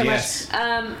 Thank you so much.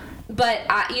 But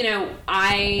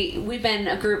we've been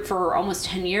a group for almost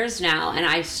 10 years now, and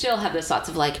I still have those thoughts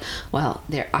of like, well,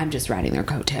 I'm just riding their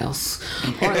coattails,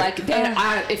 or like,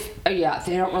 if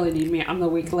they don't really need me, I'm the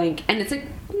weak link, and it's like,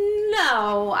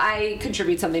 no, I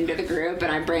contribute something to the group,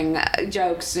 and I bring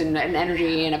jokes and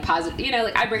energy and a positive,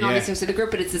 like I bring all these things to the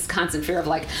group, but it's this constant fear of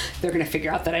like, they're going to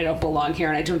figure out that I don't belong here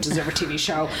and I don't deserve a TV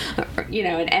show,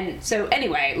 and so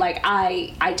anyway, like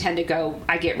I tend to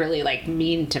I get really like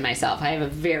mean to myself. I have a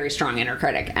very strong inner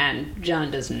critic, and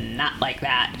John does not like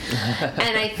that.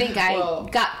 And I think I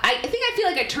feel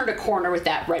like I turned a corner with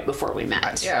that right before we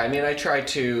met. Yeah, I mean, I try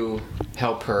to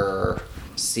help her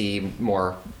see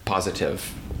more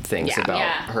positive things about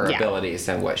her abilities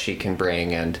and what she can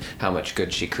bring and how much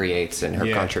good she creates and her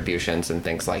contributions and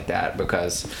things like that,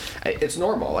 because it's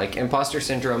normal. Like, imposter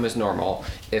syndrome is normal.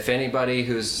 If anybody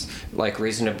who's like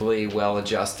reasonably well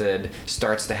adjusted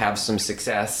starts to have some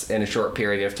success in a short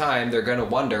period of time, they're going to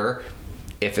wonder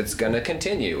if it's going to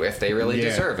continue, if they really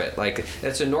deserve it. Like,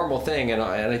 it's a normal thing, and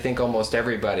I think almost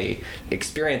everybody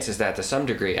experiences that to some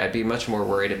degree. I'd be much more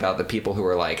worried about the people who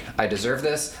are like, I deserve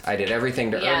this, I did everything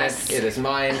to earn it, it is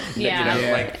mine.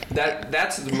 Like,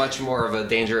 that's much more of a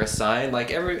dangerous sign.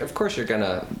 Like, of course you're going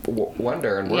to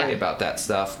wonder and worry about that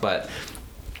stuff, but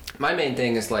my main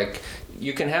thing is like,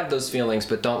 you can have those feelings,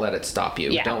 but don't let it stop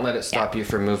you. Yeah. Don't let it stop you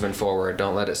from moving forward.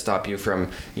 Don't let it stop you from,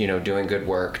 doing good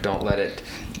work. Don't let it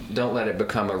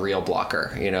become a real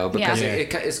blocker, because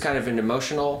it's kind of an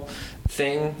emotional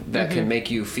thing that can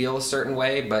make you feel a certain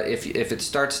way, but if it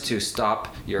starts to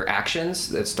stop your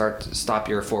actions, stop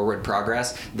your forward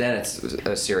progress, then it's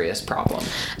a serious problem.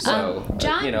 So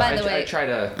John, by the way,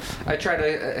 I try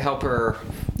to help her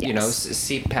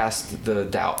see past the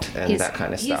doubt and that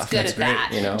kind of stuff. He's good at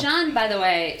that. John, by the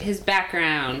way, his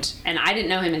background, and I didn't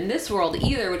know him in this world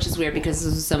either, which is weird because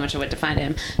this is so much of what defined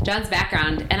him. John's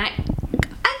background, and I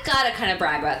gotta kind of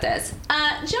brag about this.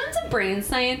 John's a brain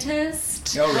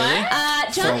scientist. Oh,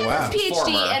 really? John has his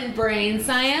PhD in brain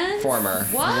science. Former.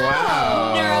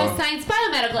 Wow. Neuroscience,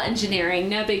 biomedical engineering,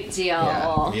 no big deal.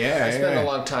 I spent a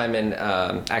long time in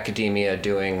academia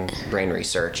doing brain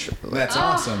research. That's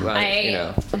awesome.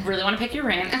 I really want to pick your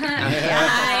brain.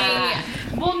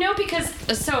 Well, no, because,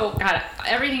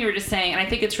 everything you were just saying, and I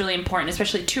think it's really important,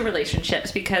 especially to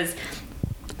relationships, because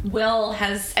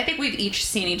I think we've each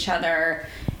seen each other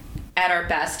at our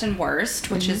best and worst,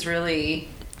 which is really...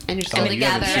 And you're still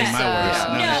together.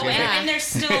 And there's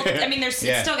still,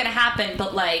 it's still going to happen,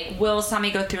 but like, Will saw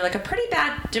me go through like a pretty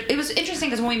bad, it was interesting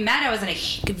because when we met, I was in a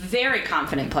very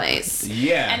confident place.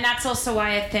 Yeah. And that's also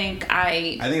why I think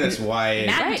that's why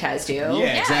magnetized you.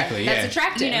 Yeah, exactly. That's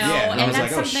attractive. And I was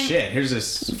like, oh shit, here's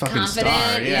this fucking star.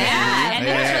 And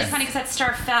that was really funny because that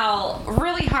star fell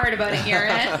really hard about a year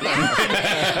in.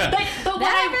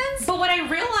 But what I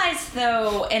realized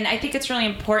though, and I think it's really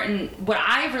important, what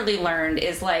I really learned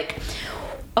is like,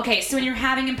 okay, so when you're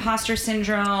having imposter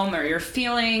syndrome or you're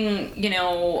feeling,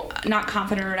 not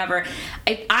confident or whatever,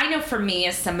 I know for me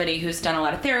as somebody who's done a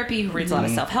lot of therapy, who reads a lot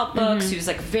of self-help books, who's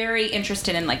like very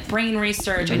interested in like brain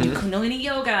research, I do Kundalini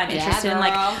yoga, I'm interested in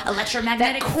like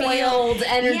electromagnetic coiled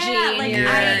energy.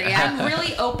 I'm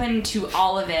really open to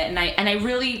all of it, and I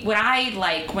really, what I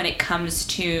like when it comes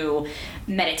to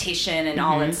meditation and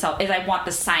all itself is I want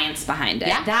the science behind it.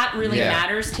 Yeah. That really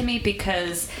matters to me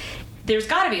because there's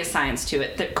got to be a science to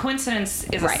it. The coincidence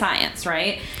is a science,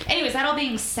 right? Anyways, that all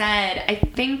being said, I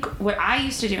think what I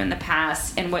used to do in the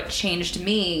past and what changed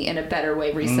me in a better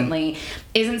way recently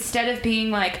is instead of being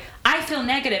like, I I feel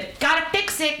negative. Gotta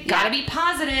fix it. Gotta be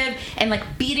positive. And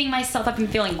like beating myself up and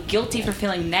feeling guilty for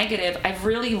feeling negative, I've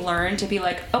really learned to be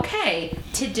like, okay,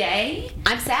 today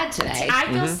I'm sad today.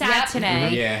 I feel sad today.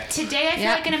 Yeah. Today I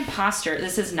feel like an imposter.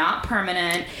 This is not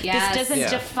permanent. Yes. This doesn't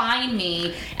define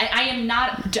me. And I am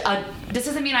not this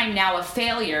doesn't mean I'm now a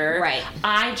failure. Right.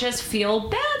 I just feel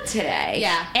bad today.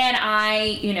 Yeah. And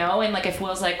I, and like if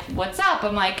Will's like, what's up?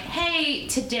 I'm like, hey,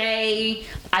 today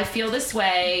I feel this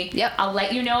way. Yep. I'll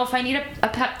let you know if I need a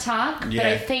pep talk. Yeah. But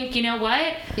I think, you know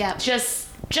what? Yep. Just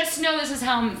know this is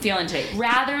how I'm feeling today.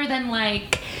 Rather than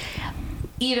like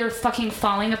either fucking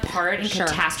falling apart and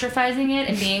catastrophizing it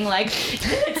and being like,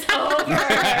 it's over,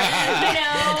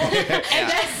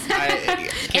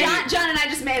 And John and I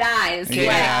just made eyes.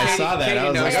 Yeah, I saw that. Katie I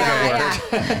was like,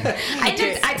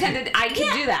 I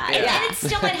can do that. Yeah. And it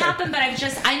still might happen, but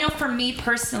I know for me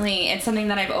personally, it's something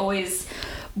that I've always,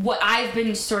 what I've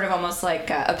been sort of almost like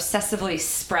obsessively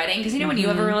spreading, because when you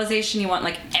have a realization, you want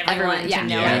like everyone to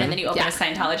know it, and then you open a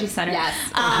Scientology center,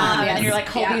 and then you're like,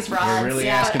 hold these rods. You're really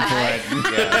asking for it.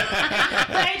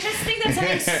 But I just think that's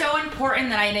something so important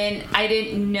that I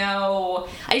didn't know.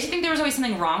 I just think there was always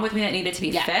something wrong with me that needed to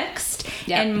be fixed,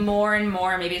 and more,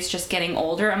 maybe it's just getting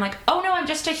older. I'm like, oh no, I'm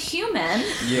just a human.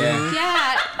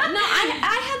 Yeah. No,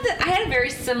 I had a very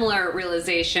similar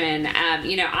realization.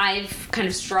 I've kind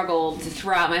of struggled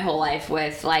throughout my whole life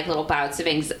with like little bouts of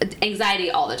anxiety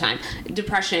all the time,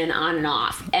 depression on and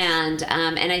off, and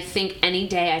I think any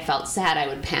day I felt sad I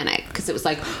would panic because it was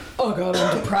like, oh god,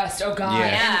 I'm depressed, oh god,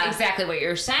 and exactly what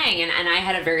you're saying, and I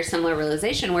had a very similar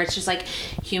realization where it's just like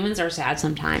humans are sad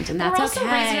sometimes, and that's we're also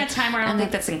okay. raised in a time where I don't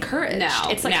think that's encouraged. No,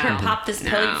 it's like here, pop this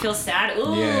pill, you feel sad.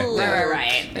 Ooh,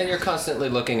 right. And you're constantly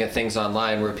looking at things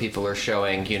online where people are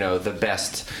showing, the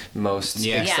best, most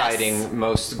exciting,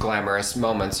 most glamorous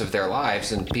moments of their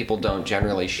lives, and people don't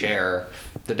generally share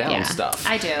the down stuff.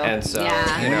 I do. And so,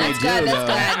 that's good.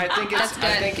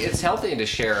 I think it's healthy to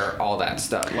share all that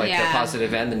stuff, like the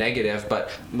positive and the negative. But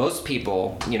most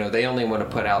people, they only want to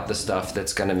put out the stuff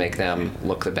that's going to make them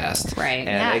look the best. Right.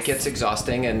 And it gets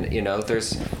exhausting. And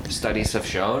there's studies have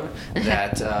shown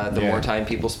that the more time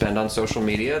people spend on social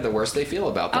media, the worse they feel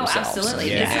about themselves. Oh, absolutely.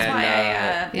 This is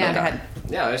why go ahead.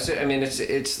 Yeah,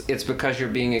 it's because you're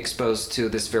being exposed to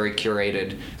this very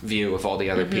curated view of all the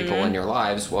other people in your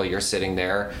lives while you're sitting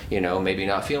there, maybe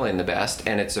not feeling the best,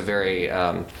 and it's a very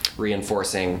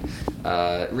reinforces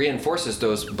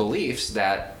those beliefs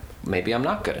that maybe I'm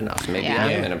not good enough, maybe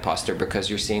I'm an imposter, because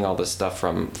you're seeing all this stuff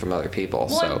from other people.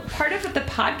 Well, so part of the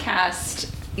podcast,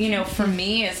 for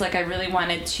me is like I really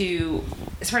wanted to,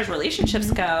 as far as relationships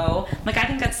go, like I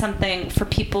think that's something for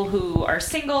people who are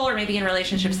single or maybe in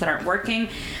relationships that aren't working.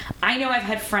 I know I've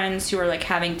had friends who are like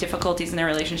having difficulties in their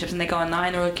relationships, and they go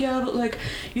online, they're like, yeah, but like,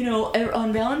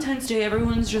 on Valentine's Day,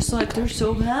 everyone's just like, they're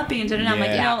so happy, and I'm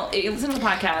like, listen to the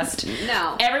podcast.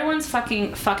 No. Everyone's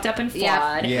fucking fucked up and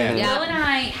flawed. Yeah. Will and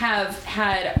I have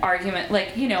had argument,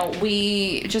 like,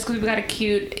 we, just because we've got a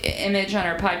cute image on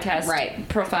our podcast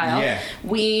profile,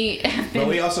 we have been... But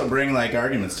we also bring like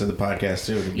arguments to the podcast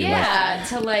too. To be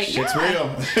shit's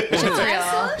real. Shit's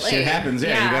real. Shit happens, you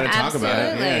gotta talk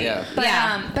about it. But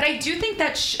I do think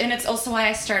that, and it's also why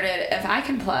I started, if I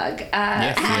can plug,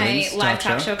 my live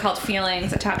talk show called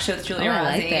Feelings, a talk show with Julia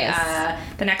Rossi.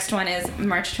 The next one is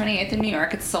March 28th in New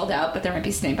York. It's sold out, but there might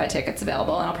be snake-bite tickets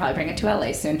available, and I'll probably bring it to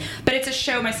LA soon. But it's a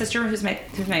show. My sister, who's a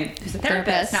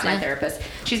therapist, not my therapist.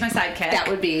 She's my sidekick. That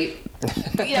would be.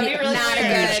 Be really not a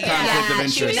good conflict of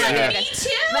interest. She was like, me too.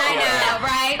 I know,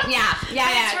 right? Yeah.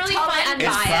 It's really totally fun.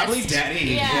 Unbiased. It's probably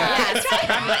Daddy.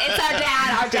 It's our dad.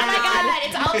 Oh my God,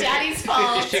 it's all Daddy's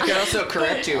fault. She can also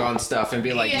correct you on stuff and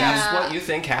be like, that's what you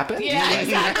think happened? Yeah,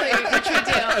 exactly, which we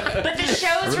do. But the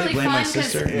show is really fun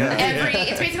because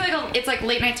it's basically it's like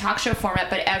late night talk show format,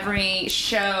 but every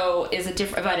show is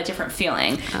about a different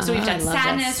feeling. So we've done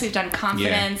sadness, we've done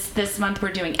confidence. This month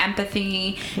we're doing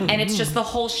empathy, and it's just the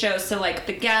whole show. So like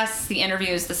the guests, the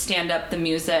interviews, the stand-up, the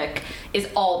music is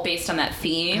all based on that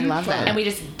theme. I love that. And we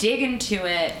just dig into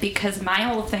it because my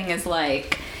whole thing is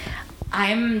like,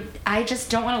 I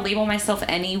just don't want to label myself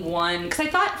any one, because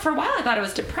for a while I thought I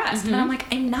was depressed, and I'm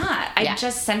like, I'm not. I'm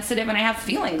just sensitive and I have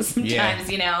feelings sometimes,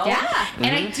 Yeah.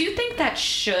 And I do think that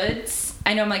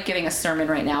I know I'm like giving a sermon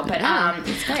right now, but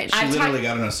it's great. She literally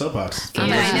got on a soapbox. I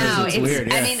know. It's weird.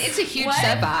 Yeah. I mean, it's a huge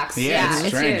soapbox. Yeah, it's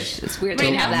strange. huge. It's weird to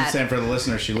have that. I'm saying for the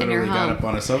listener, she literally got up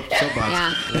on a soapbox.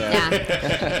 Yeah.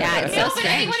 It's so strange.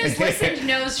 Anyone who's listened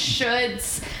knows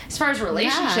shoulds, as far as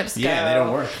relationships go. Yeah, they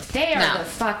don't work. They are the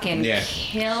fucking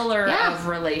killer of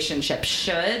relationships.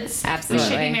 Shoulds. Absolutely.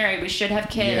 We should be married. We should have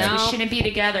kids. Yeah. We shouldn't be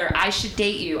together. I should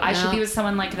date you. I should be with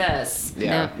someone like this.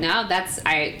 Yeah. No, that's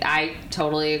I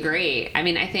totally agree. I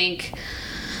mean, I think.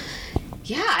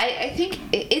 Yeah, I think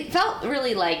it felt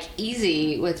really like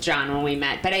easy with John when we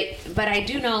met, but I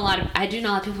do know a lot of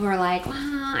people who are like,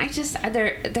 well,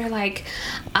 they're like,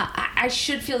 I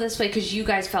should feel this way because you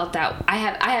guys felt that. I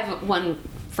have one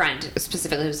friend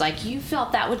specifically who's like, you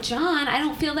felt that with John, I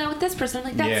don't feel that with this person.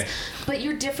 I'm like, but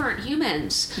you're different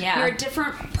humans. Yeah. You're a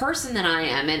different person than I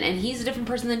am, and he's a different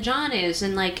person than John is,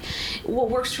 and like what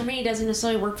works for me doesn't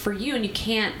necessarily work for you, and you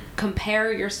can't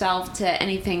compare yourself to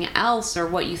anything else or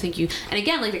what you think you. And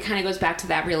again, like it kind of goes back to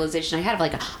that realization I had of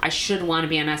like, I should want to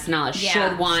be on SNL, I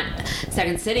should want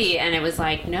Second City, and it was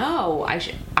like, no,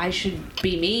 I should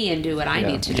be me and do what I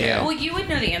need to do. Well, you would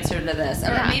know the answer to this,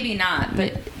 or maybe not,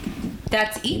 but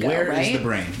that's ego, Where right? is the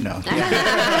brain? No.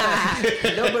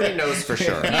 Nobody knows for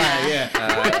sure. We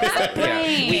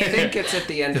think it's at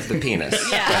the end of the penis.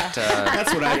 But,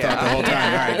 that's what I thought the whole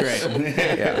time. All right, great.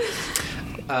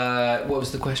 What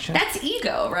was the question? That's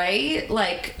ego, right?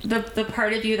 Like the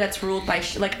part of you that's ruled by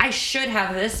like I should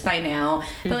have this by now,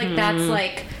 but like that's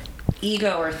like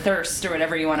ego or thirst or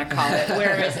whatever you want to call it.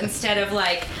 Whereas instead of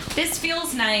like this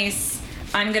feels nice,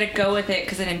 I'm gonna go with it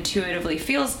because it intuitively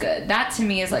feels good. That to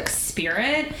me is like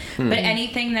spirit. But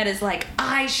anything that is like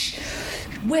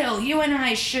Will, you and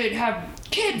I should have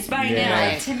kids by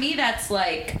now. To me, that's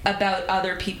like about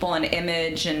other people and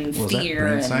image and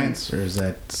fear. Is that brain science or is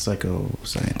that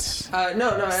psychoscience?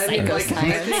 No. I think you psycho.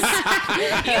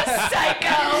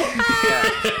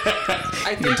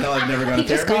 I You can tell I've never gone to therapy. He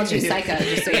just called you psycho,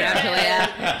 just so you know, Julia.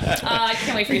 I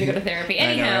can't wait for you to go to therapy.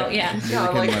 Anyhow,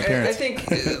 No, like I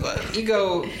think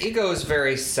ego is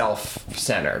very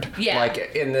self-centered. Yeah.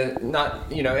 Like in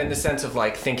the sense of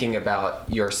like thinking about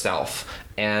yourself.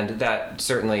 And that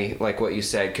certainly, like what you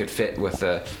said, could fit with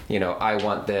the, I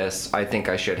want this, I think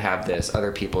I should have this,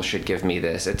 other people should give me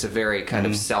this. It's a very kind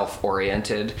of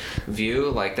self-oriented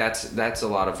view. Like that's a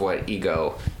lot of what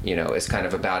ego, is kind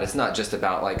of about. It's not just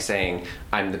about like saying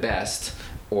I'm the best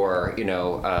or,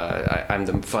 I'm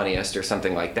the funniest or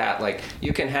something like that. Like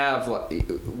you can have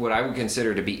what I would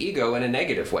consider to be ego in a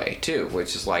negative way too,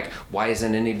 which is like, why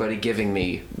isn't anybody giving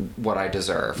me what I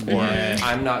deserve? Or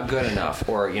I'm not good enough,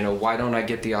 or, why don't I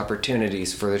get the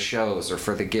opportunities for the shows or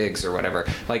for the gigs or whatever?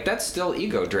 Like that's still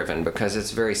ego driven because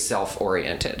it's very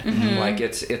self-oriented. Like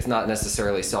it's not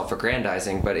necessarily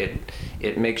self-aggrandizing, but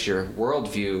it makes your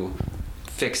worldview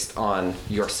fixed on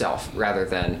yourself rather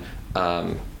than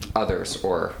others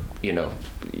or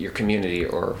your community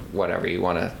or whatever you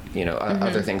want to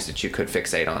other things that you could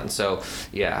fixate on. So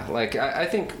like I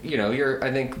think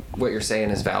I think what you're saying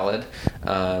is valid,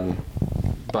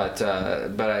 but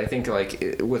I think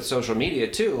like with social media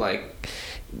too, like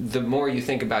the more you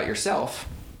think about yourself,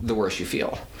 the worse you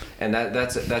feel. And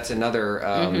that's another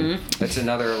that's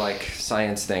another like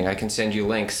science thing. I can send you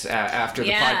links after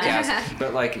the podcast.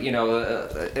 But like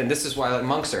and this is why like,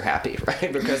 monks are happy,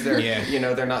 right? Because they're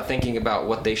they're not thinking about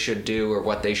what they should do or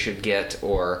what they should get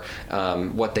or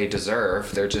what they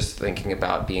deserve. They're just thinking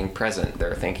about being present.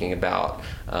 They're thinking about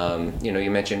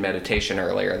you mentioned meditation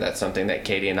earlier. That's something that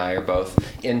Katie and I are both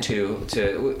into.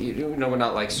 We're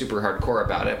not like super hardcore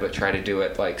about it, but try to do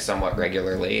it like somewhat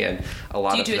regularly. And a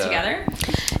lot of do it together?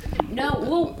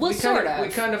 No, we'll sort of. We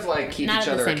kind of like keep Not each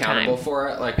other accountable for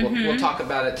it. Like we'll talk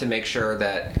about it to make sure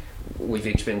that we've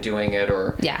each been doing it,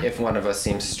 or if one of us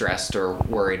seems stressed or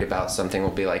worried about something,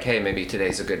 we'll be like, hey, maybe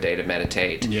today's a good day to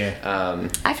meditate.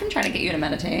 I've been trying to get you to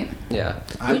meditate.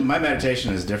 My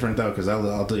meditation is different though, because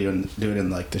I'll do it in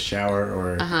like the shower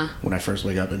or when I first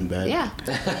wake up in bed.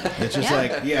 It's just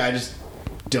like I just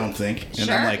don't think, and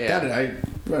I'm like I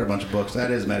read a bunch of books.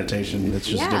 That is meditation. It's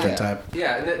just a different type.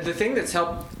 And the thing that's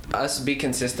helped us be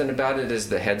consistent about it is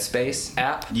the Headspace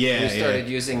app. We started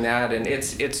using that, and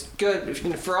it's good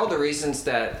for all the reasons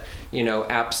that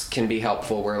apps can be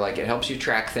helpful, where like it helps you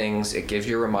track things, it gives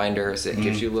you reminders, it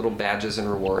gives you little badges and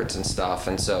rewards and stuff.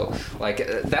 And so like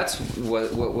that's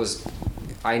what was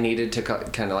I needed to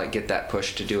kind of like get that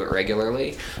push to do it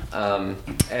regularly, and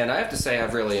I have to say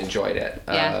I've really enjoyed it.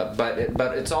 Yeah.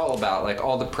 But it's all about like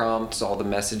all the prompts, all the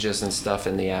messages and stuff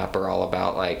in the app are all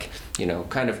about like, you know,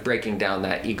 kind of breaking down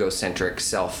that egocentric,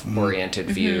 self-oriented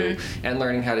view and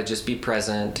learning how to just be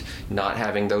present, not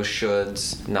having those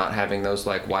shoulds, not having those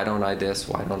like, why don't I this,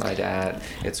 why don't I that.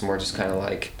 It's more just kind of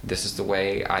like, this is the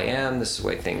way I am, this is the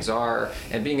way things are,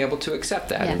 and being able to accept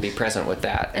that and be present with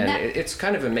that. And it's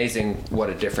kind of amazing what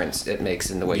a difference it makes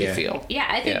in the way you feel. Yeah,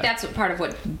 I think that's part of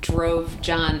what drove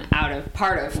John out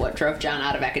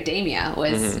of academia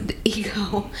was the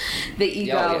ego. The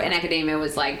ego in academia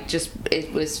was like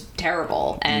it was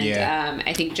terrible. And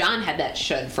I think John had that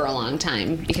should for a long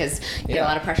time because he had a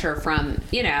lot of pressure from,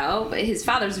 you know, his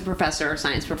father's a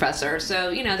science professor. So,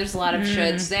 you know, there's a lot of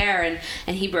shoulds there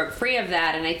and he broke free of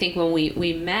that. And I think when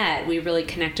we met, we really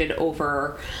connected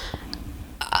over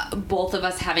both of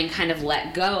us having kind of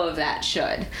let go of that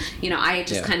should. You know, I had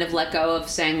just kind of let go of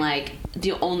saying like,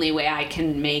 the only way I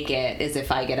can make it is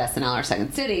if I get SNL or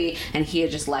Second City, and he had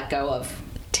just let go of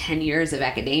 10 years of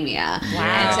academia. Wow.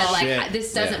 And said like,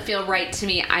 this doesn't feel right to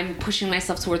me. I'm pushing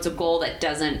myself towards a goal that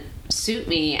doesn't suit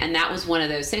me. And that was one of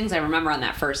those things I remember on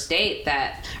that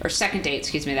second date,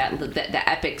 the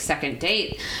epic second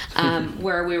date,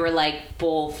 where we were like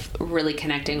both really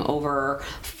connecting over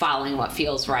following what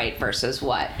feels right versus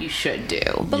what you should do.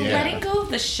 But letting go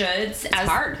of the shoulds is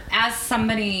hard. As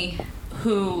somebody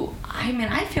who, I mean,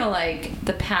 I feel like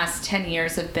the past 10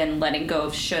 years have been letting go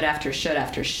of should after should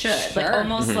after should. Sure. Like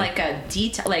almost like a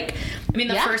detail. Like, I mean,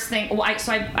 the first thing,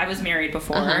 I was married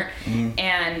before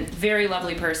and very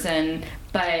lovely person,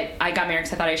 but I got married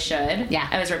because I thought I should. Yeah.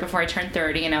 I was right before I turned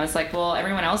 30 and I was like, well,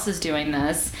 everyone else is doing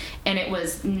this. And it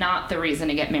was not the reason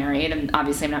to get married. And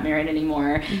obviously I'm not married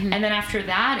anymore. And then after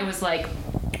that, it was like,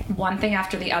 one thing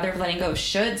after the other of letting go of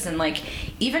shoulds, and like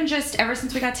even just ever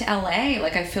since we got to LA,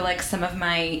 like I feel like some of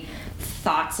my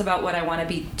thoughts about what I want to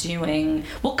be doing,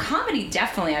 well, comedy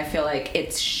definitely, I feel like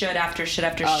it's should after should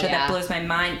after should that blows my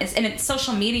mind. And it's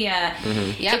social media.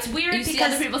 It's weird you because see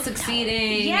other people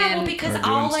succeeding. Because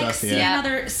I'll like see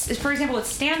another, for example, with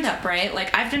stand-up, right?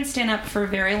 Like I've done stand-up for a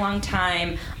very long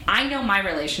time. I know my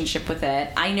relationship with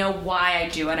it. I know why I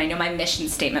do it. I know my mission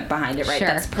statement behind it, right? Sure.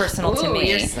 That's personal to me.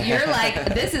 You're like,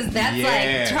 that's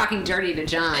like talking dirty to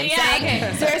John. Yeah,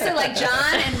 okay. Seriously, like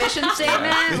John and mission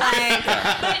statement, like.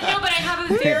 But I have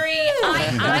a very,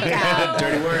 I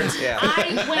dirty words.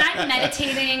 When I'm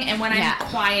meditating and when I'm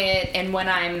quiet and when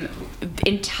I'm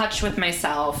in touch with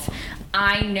myself,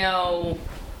 I know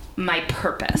my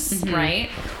purpose, right?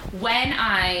 When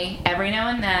I, every now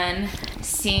and then,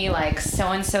 see like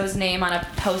so-and-so's name on a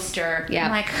poster,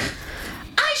 I'm like,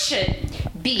 I should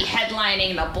be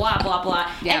headlining the blah, blah,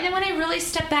 blah. And then when I really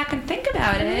step back and think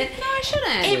about it, no, I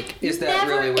shouldn't. Is that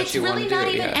really what you want to do? It's really not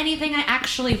even anything I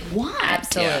actually want.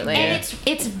 Absolutely. And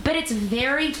it's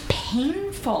very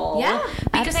painful. Yeah,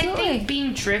 because I think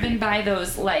being driven by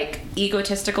those like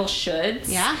egotistical shoulds.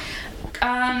 Yeah.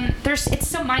 It's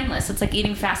so mindless. It's like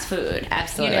eating fast food.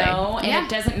 Absolutely. You know? And it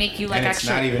doesn't make you like and it's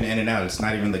not even In-N-Out. It's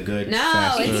not even the good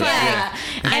fast food.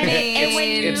 I mean, and when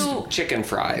you... It's chicken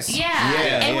fries.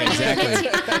 And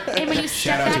when you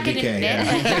step back and admit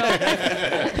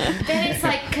then it's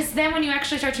like, because then when you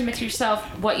actually start to admit to yourself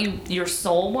what your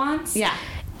soul wants,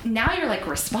 now you're like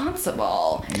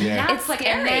responsible. Yeah. Now it's like,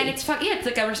 and then it's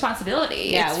like a responsibility.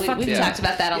 Yeah, we've talked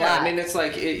about that a lot. I mean, it's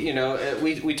like,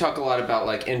 we talk a lot about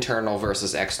like internal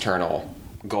versus external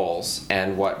goals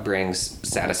and what brings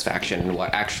satisfaction and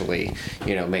what actually,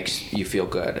 makes you feel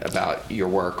good about your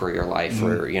work or your life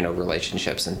or,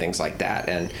 relationships and things like that.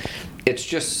 And it's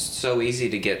just so easy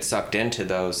to get sucked into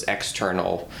those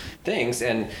external things.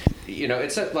 And,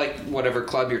 it's like whatever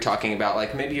club you're talking about,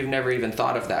 like maybe you've never even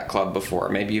thought of that club before.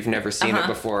 Maybe you've never seen it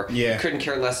before. Yeah. Couldn't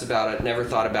care less about it, never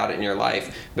thought about it in your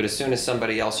life. But as soon as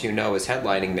somebody else is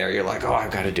headlining there, you're like, oh,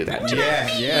 I've got to do that too.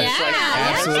 It's like,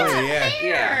 absolutely,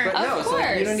 yeah. But no, it's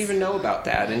like you don't even know about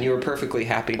that. And you were perfectly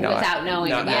happy not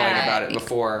knowing about it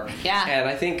before. Yeah. And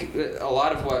I think a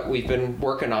lot of what we've been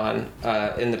working on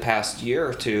in the past year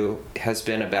or two has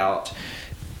been about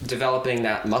developing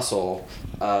that muscle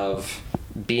of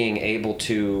being able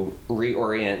to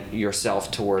reorient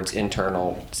yourself towards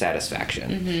internal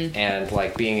satisfaction and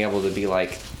like being able to be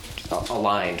like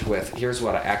aligned with, here's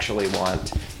what I actually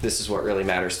want, this is what really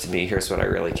matters to me, here's what I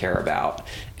really care about,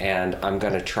 and I'm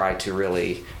going to try to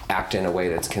really act in a way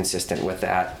that's consistent with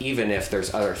that, even if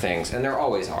there's other things, and there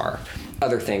always are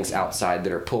other things outside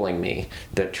that are pulling me,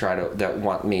 that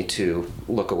want me to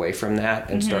look away from that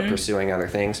and start pursuing other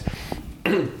things.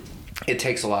 it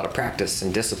takes a lot of practice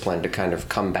and discipline to kind of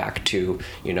come back to,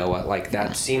 you know what, like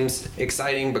that seems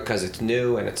exciting because it's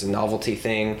new and it's a novelty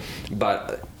thing,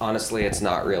 but honestly, it's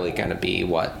not really going to be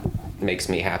what makes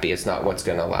me happy. It's not what's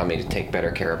going to allow me to take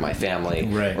better care of my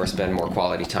family or spend more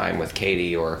quality time with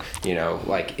Katie, or, you know,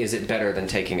 like, is it better than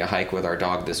taking a hike with our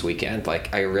dog this weekend?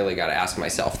 Like, I really got to ask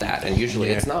myself that, and usually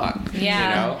it's not. You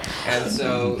know? And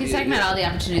so he's talking about all the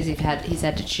opportunities he's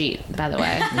had to cheat, by the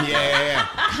way.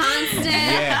 Constant.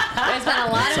 There's been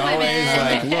a lot of women.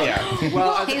 Like,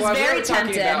 well, he's I'm very really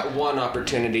talking tempted. about one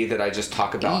opportunity that I just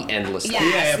talk about endlessly.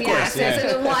 Of course. It's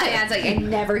like one. It's like I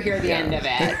never hear the end of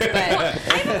it. But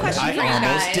I have a question for you guys. I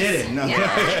almost did it.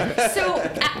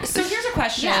 No. So here's a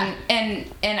question, and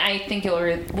I think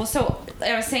you'll. So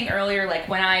I was saying earlier, like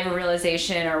when I have a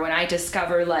realization or when I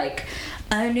discover like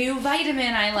a new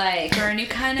vitamin I like or a new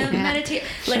kind of meditation,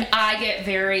 like I get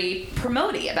very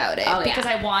promoty about it because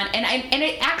I want, and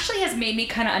it actually has made me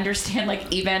kind of understand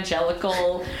like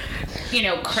evangelical, you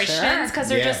know, Christians, because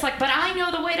they're just like, but I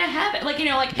know the way to heaven, like, you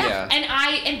know, like,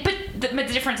 but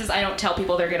the difference is I don't tell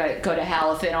people they're gonna go to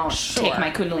hell if they don't take my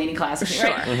Kundalini class with me,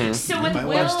 right? Mm-hmm. So with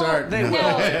Will, they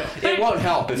will. It won't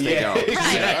help if they don't.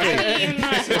 Exactly. I mean,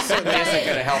 it isn't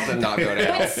gonna help them not go to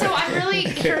hell. But so I'm really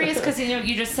curious because, you know,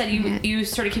 you just said you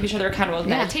sort of keep each other accountable with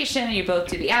meditation, and you both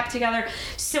do the app together.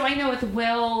 So I know with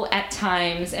Will at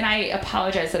times, and I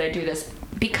apologize that I do this,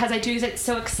 because I do get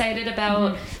so excited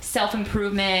about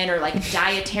self-improvement or like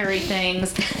dietary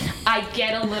things, I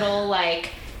get a little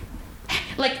like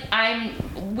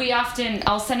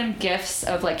I'll send him gifts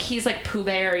of like, he's like Pooh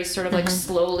Bear, he's sort of like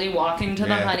slowly walking to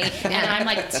the honey, and I'm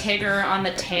like Tigger on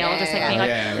the tail, just like being like,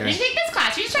 you take this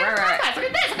class, you should try this class,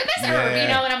 look at this herb, you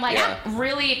know, and I'm like, I'm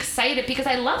really excited because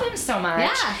I love him so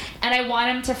much, and I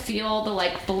want him to feel the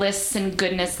like bliss and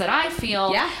goodness that I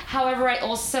feel. However, I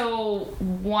also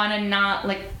want to not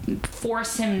like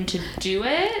force him to do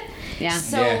it.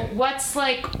 So what's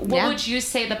like, what would you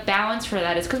say the balance for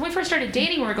that is? Because when we first started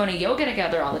dating, we were going to yoga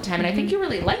together all the time, and I think you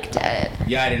really liked it.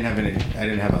 Yeah, I didn't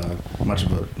have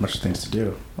much things to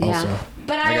do. Also,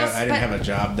 but I didn't have a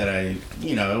job that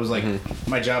it was like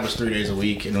my job was 3 days a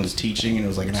week, and it was teaching, and it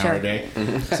was like an hour a day,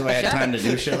 so I had time to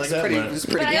do shit like that.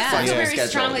 But I feel very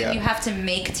strongly that you have to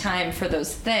make time for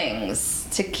those things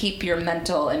to keep your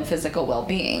mental and physical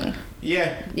well-being.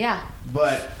 Yeah.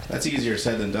 But that's easier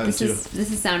said than done, too.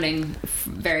 This is sounding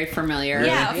very familiar.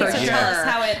 Yeah, for sure. Tell us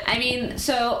how it... I mean,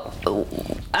 so...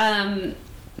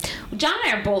 John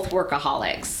and I are both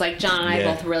workaholics. Like, John and I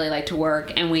both really like to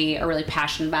work, and we are really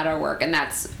passionate about our work, and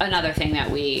that's another thing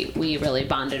that we really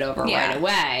bonded over right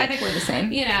away. I think we're the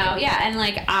same. You know, and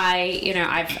like I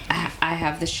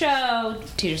have the show,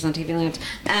 Teachers on TV Land,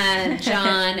 and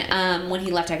John, when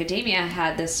he left academia,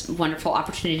 had this wonderful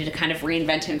opportunity to kind of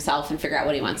reinvent himself and figure out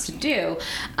what he wants to do.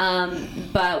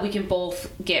 But we can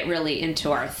both get really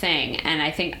into our thing, and I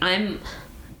think I'm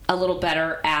a little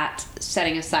better at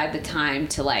setting aside the time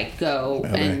to like go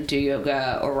and do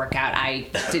yoga or work out. I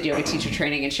did yoga teacher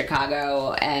training in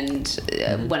Chicago, and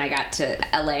when I got to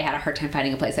LA, I had a hard time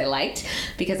finding a place I liked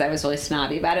because I was really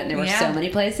snobby about it, and there were so many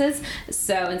places.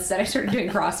 So instead I started doing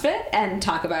CrossFit and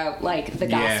talk about like the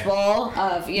gospel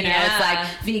of, you know, it's like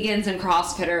vegans and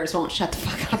CrossFitters won't shut the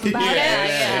fuck up about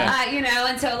it. You know,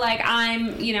 and so like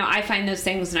I find those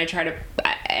things, and I try to,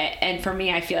 and for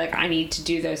me, I feel like I need to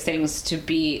do those things to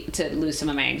lose some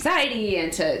of my anxiety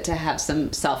and to have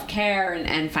some self-care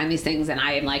and find these things. And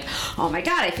I am like, oh my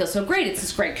God, I feel so great. It's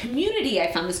this great community.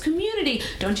 I found this community.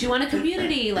 Don't you want a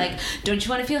community? Like, don't you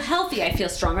want to feel healthy? I feel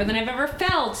stronger than I've ever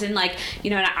felt. And like, you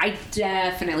know, and I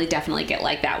definitely get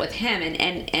like that with him.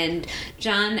 And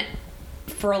John,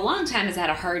 for a long time, has had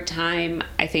a hard time,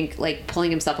 I think, like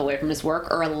pulling himself away from his work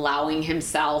or allowing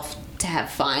himself to have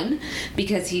fun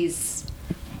because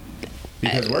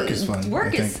work is fun.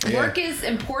 Work is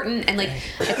important, and like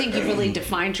I think you really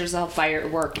defined yourself by your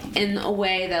work in a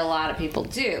way that a lot of people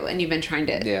do, and you've been trying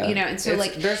to, you know, and so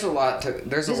like there's a lot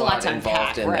involved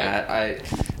unpack, in that.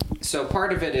 So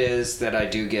part of it is that I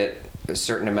do get a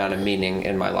certain amount of meaning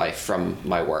in my life from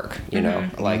my work. You know,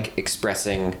 like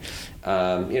expressing. You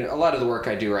know, a lot of the work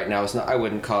I do right now is not, I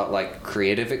wouldn't call it like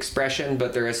creative expression,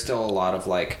 but there is still a lot of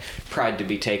like pride to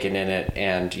be taken in it.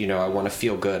 And, you know, I want to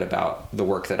feel good about the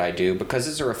work that I do because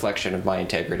it's a reflection of my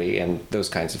integrity and those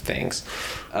kinds of things.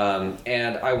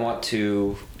 And I want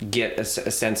to get a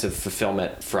sense of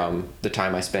fulfillment from the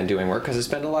time I spend doing work because I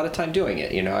spend a lot of time doing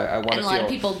it. You know, I want to feel... And a lot of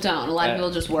people don't. A lot of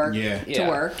people just work to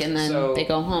work, and then they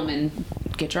go home and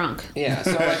get drunk. Yeah,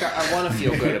 so like I want to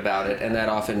feel good about it, and that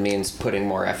often means putting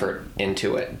more effort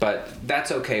into it, but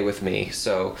that's okay with me.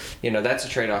 So, you know, that's a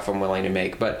trade-off I'm willing to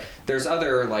make. But there's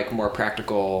other like more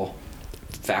practical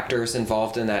factors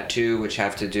involved in that too, which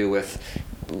have to do with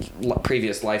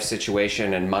previous life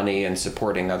situation and money and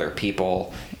supporting other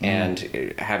people and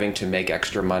having to make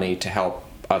extra money to help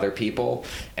other people.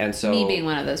 And so me being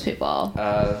one of those people.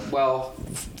 Well,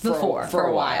 for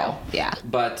a while. Yeah.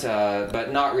 But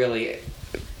not really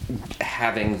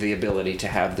having the ability to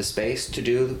have the space to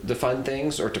do the fun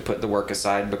things or to put the work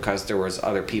aside because there was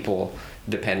other people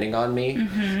depending on me.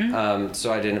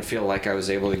 So I didn't feel like I was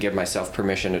able to give myself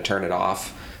permission to turn it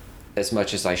off as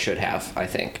much as I should have, I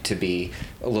think, to be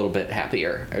a little bit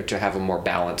happier, or to have a more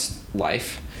balanced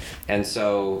life. And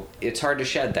so it's hard to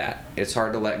shed that. It's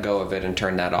hard to let go of it and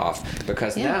turn that off,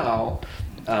 because now,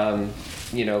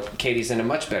 Katie's in a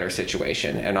much better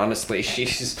situation. And honestly,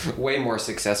 she's way more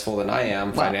successful than I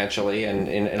am financially and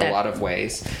in a lot of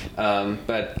ways.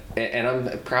 But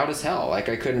I'm proud as hell. Like,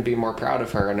 I couldn't be more proud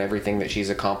of her and everything that she's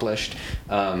accomplished.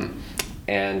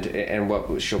 And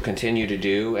what she'll continue to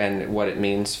do and what it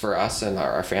means for us and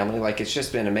our family. Like, it's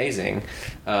just been amazing.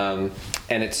 And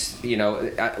it's,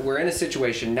 we're in a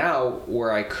situation now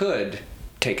where I could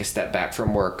take a step back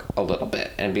from work a little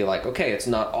bit and be like, okay, it's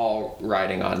not all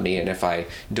riding on me. And if I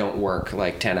don't work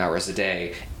like 10 hours a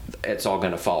day, it's all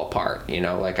going to fall apart.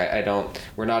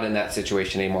 We're not in that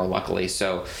situation anymore, luckily.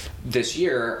 So this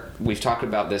year, we've talked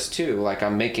about this too. Like,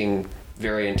 I'm making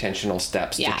very intentional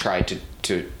steps to try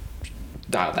to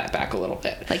dial that back a little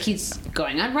bit. Like, he's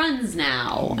going on runs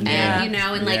now, and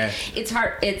it's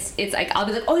hard. It's like, I'll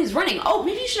be like, oh, he's running. Oh,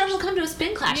 maybe you should also come to a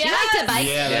spin class. Yes. You like to bike,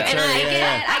 and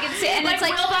I can see. And like, it's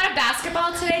like, Will bought a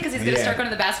basketball today because he's going to start going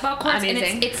to the basketball courts,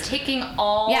 amazing. And it's taking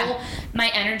all my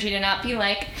energy to not be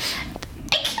like,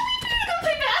 I can't wait to go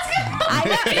play basketball. I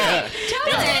know,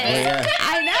 totally.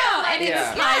 I know, and it's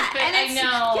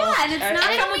and it's not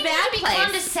from a bad place.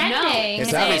 Condescending. No.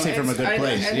 It's obviously from a good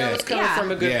place. I know it's coming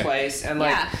from a good place, and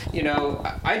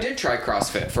I did try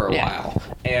CrossFit for a while,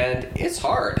 and it's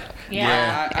hard.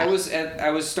 I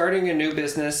was starting a new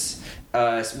business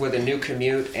with a new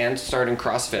commute and starting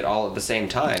CrossFit all at the same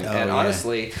time.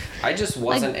 Honestly, I just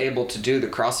wasn't able to do the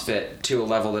CrossFit to a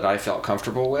level that I felt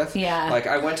comfortable with. Like,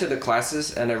 I went to the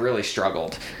classes and I really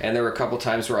struggled. And there were a couple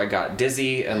times where I got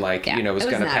dizzy and was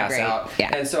going to pass out.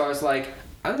 And so I was like,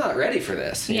 I'm not ready for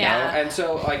this, you know? And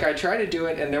so, like, I tried to do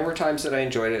it, and there were times that I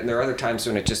enjoyed it, and there were other times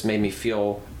when it just made me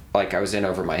feel like I was in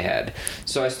over my head.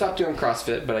 So I stopped doing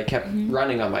CrossFit, but I kept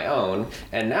running on my own,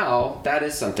 and now that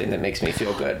is something that makes me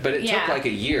feel good. But it took like a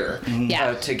year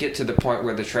to get to the point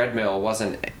where the treadmill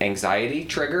wasn't anxiety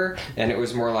trigger, and it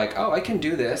was more like, oh, I can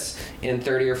do this in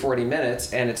 30 or 40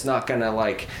 minutes, and it's not gonna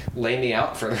like lay me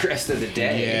out for the rest of the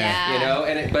day.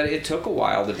 But it took a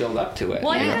while to build up to it.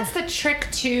 Well, I think that's the trick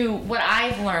to what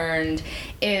I've learned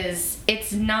is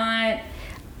it's not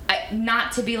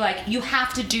to be like, you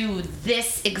have to do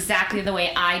this exactly the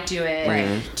way I do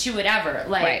it to whatever.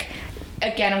 Like,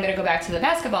 again, I'm going to go back to the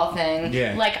basketball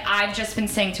thing. Like, I've just been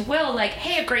saying to Will, like,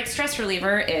 hey, a great stress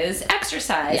reliever is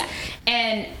exercise.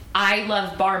 And I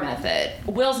love bar method.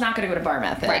 Will's not going to go to bar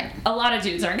method. A lot of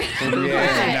dudes aren't going to go to bar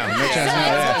method.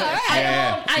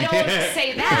 I don't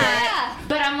say that,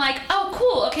 but I'm like, oh,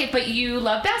 cool. Okay, but you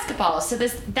love basketball, so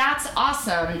that's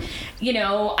awesome.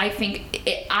 I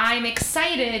think I'm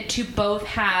excited to both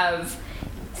have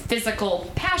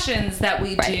physical passions that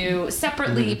we do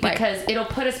separately because it'll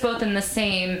put us both in the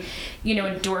same,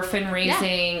 endorphin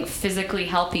raising, physically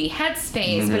healthy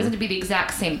headspace, but it doesn't have to be the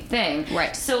exact same thing.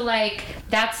 So like,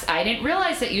 I didn't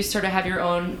realize that you sort of have your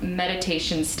own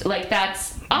meditations. Like,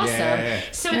 that's awesome.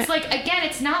 So it's like, again,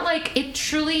 it's not like it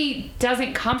truly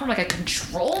doesn't come from like a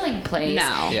controlling place.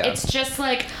 No. It's just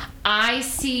like, I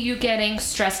see you getting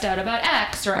stressed out about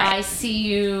X, or I see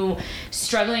you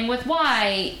struggling with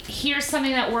Y. Here's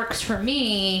something that works for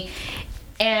me.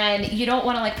 And you don't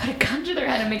want to like put a gun to their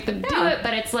head and make them do it,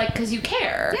 but it's like, because you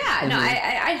care.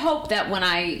 I hope that when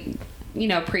I,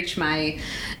 preach my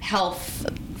health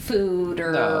food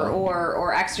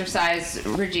or exercise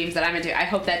regimes that I'm into, I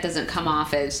hope that doesn't come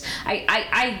off as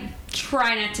I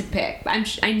try not to pick.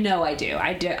 I know I do.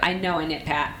 I know I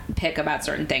nitpick about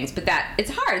certain things, but that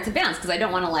it's hard. It's a balance because I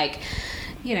don't want to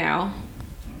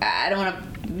I don't want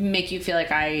to make you feel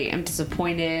like I am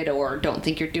disappointed or don't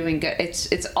think you're doing good.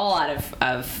 It's all out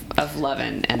of love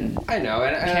and I know,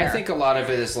 and I think a lot of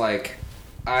it is like,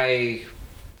 I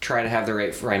try to have the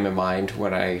right frame of mind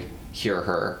when I hear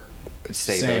her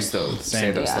say those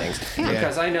things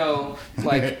because I know,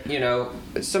 like,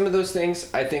 some of those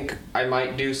things I think I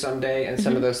might do someday, and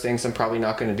some of those things I'm probably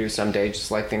not going to do someday,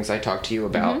 just like things I talk to you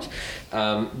about.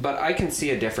 But I can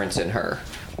see a difference in her.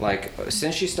 Like,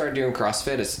 since she started doing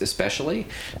CrossFit, especially,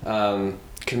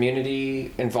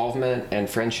 community involvement and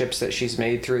friendships that she's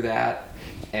made through that,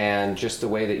 and just the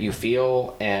way that you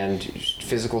feel and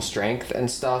physical strength and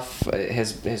stuff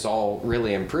has all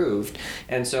really improved.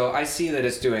 And so I see that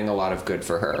it's doing a lot of good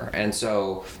for her. And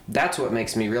so that's what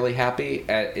makes me really happy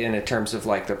in terms of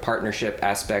like the partnership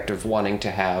aspect of wanting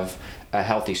to have a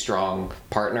healthy, strong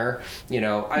partner. You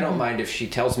know, I don't mind if she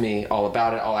tells me all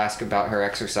about it. I'll ask about her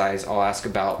exercise. I'll ask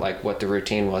about like what the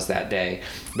routine was that day,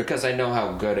 because I know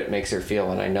how good it makes her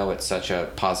feel, and I know it's such a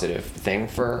positive thing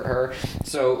for her.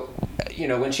 So, you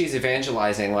know, when she's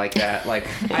evangelizing like that, like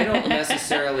I don't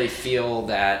necessarily feel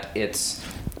that it's,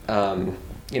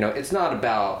 you know, it's not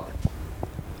about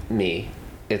me.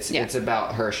 It's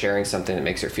about her sharing something that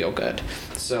makes her feel good.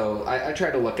 So I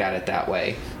try to look at it that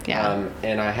way. Yeah.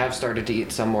 And I have started to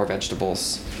eat some more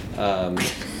vegetables. I've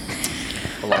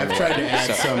tried to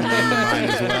add some into mine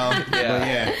as well.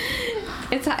 Yeah.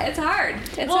 It's hard.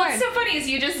 What's so funny is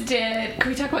you just did. Can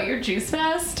we talk about your juice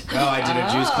fast? Oh, I did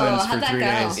a juice cleanse for 3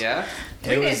 days. Yeah.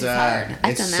 It was hard.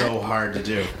 it's so hard to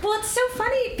do. Well, it's so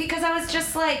funny because I was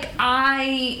just like,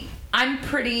 I'm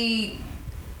pretty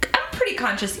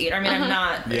conscious eater. I mean, I'm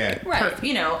not perfect,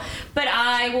 you know, but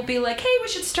I will be like, hey, we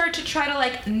should start to try to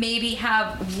like maybe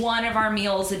have one of our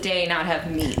meals a day not have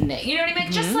meat in it. You know what I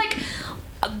mean? Just like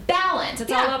balance.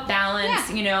 It's all about balance.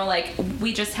 You know, like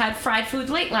we just had fried food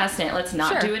late last night. Let's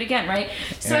not do it again, right?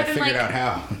 So I've figured out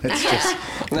how. It's just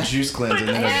juice cleanse, and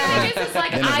then the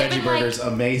veggie burger's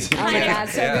amazing. Oh my god,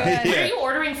 so good. Are you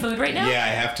ordering food right now? Yeah, I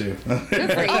have to.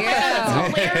 Good for you. Oh my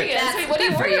god, that's hilarious. Wait, what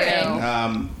are you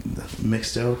ordering?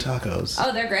 Mixed dough tacos.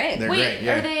 Oh, they're great. They're great.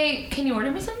 Yeah. Are they? Can you order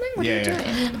me something? What are you doing?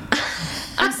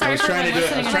 I'm sorry. I was trying to do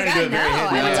it. I was trying to do it very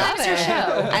hidden. What time's your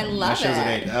show? I love My show's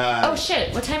it. at 8. Oh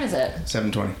shit! What time is it?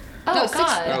 7:20. Oh No,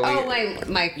 god!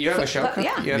 my. You have a show?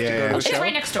 Yeah. You have to go to a It's show?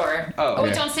 right next door. Oh,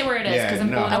 Wait, don't say where it is because I'm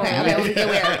going over. Okay, we'll go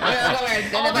weird.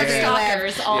 All the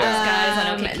stalkers, all those guys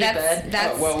on OkCupid.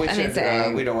 That's well, we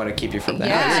amazing. we don't want to keep you from that.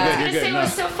 Yeah. I was going to say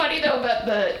what's so funny though about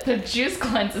the juice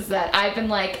cleanse is that I've been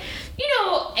like, you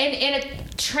know,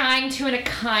 trying to in a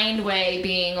kind way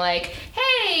being like,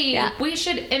 hey, we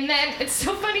should, and then it's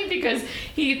so funny because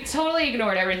he totally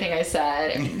ignored everything I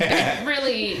said. And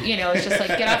really, you know, it's just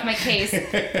like, get off my case. And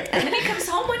then he comes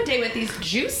home one day with these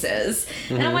juices,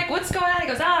 and I'm like, what's going on? He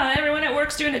goes, everyone at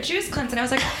work's doing a juice cleanse. And I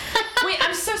was like, wait,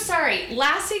 I'm so sorry.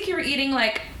 Last week you were eating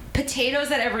like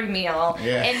potatoes at every meal,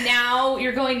 and now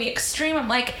you're going the extreme. I'm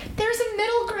like, there's a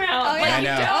middle ground. Oh, yeah. Like, I you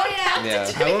know. don't have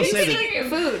to do I will say eat your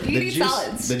food. You eat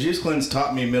solids. The juice cleanse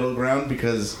taught me middle ground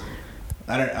because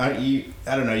I don't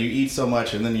know. You eat so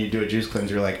much and then you do a juice cleanse.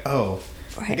 You're like, oh,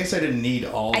 I guess I didn't need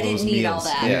all those meals. I didn't need all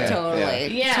that.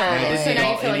 Totally. Yeah. I So didn't now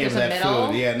need you feel like any there's of a that middle.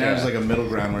 food. Yeah, now there's like a middle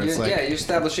ground where it's like, you're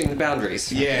establishing the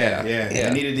boundaries. Yeah.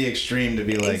 I needed the extreme to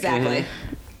be like, Exactly.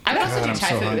 I would also God, do I'm Thai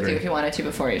so food with hungry. you if you wanted to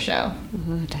before your show.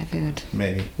 Thai food.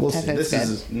 maybe we'll see. That This sounds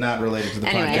is not related to the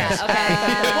Anyway, podcast.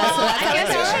 Well, I guess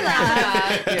we should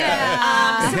wrap it up.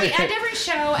 Yeah. So we end every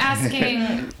show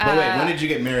asking. But wait, when did you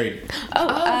get married?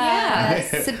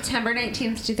 September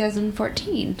 19th,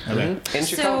 2014. Okay. In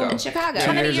Chicago. In Chicago.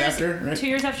 2 years after, right? 2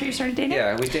 years after you started dating?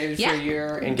 Yeah, we dated for a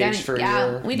year, engaged for a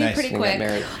year. We did Nice. pretty and got quick.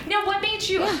 married. Now, what made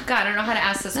you? Oh, God, I don't know how to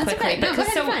ask this That's quickly. okay. No, go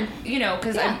ahead, so, fine. you know,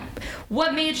 because Yeah.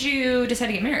 what made you decide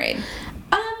to get married?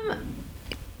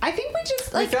 I think we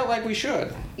just We felt like we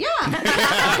should. yeah.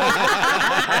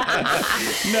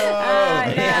 No.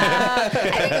 I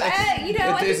think, you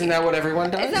know, Isn't that what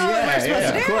everyone does? Is that what we're supposed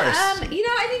to do? Of course. You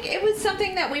know, I think it was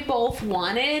something that we both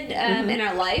wanted in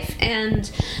our life,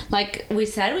 and like we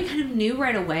said, we kind of knew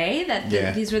right away that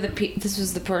this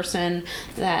was the person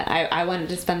that I wanted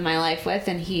to spend my life with,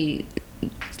 and he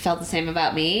felt the same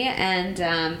about me, and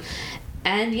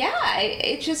yeah,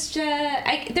 it just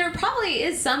there probably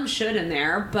is some should in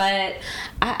there, but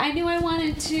I knew I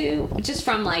wanted to, just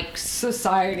from like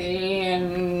society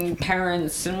and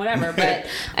parents and whatever. But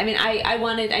I mean, I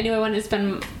knew I wanted to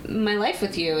spend my life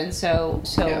with you, and so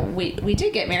we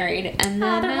did get married, and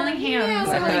then they're holding hands. Yeah,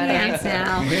 we're holding hands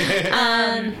now.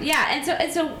 And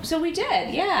so we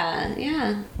did. Yeah.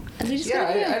 And we just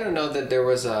I don't know that there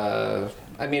was a.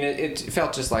 I mean, it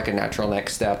felt just like a natural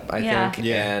next step, I think.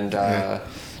 Yeah. And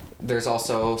there's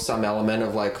also some element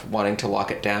of like wanting to lock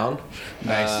it down.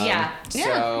 Nice.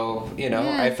 So, you know,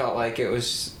 I felt like it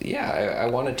was, I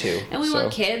wanted to. And we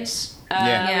want kids.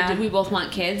 We both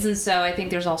want kids, and so I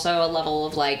think there's also a level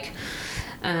of like,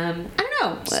 I don't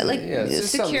know, like security,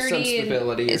 some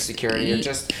stability, and security, or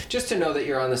just to know that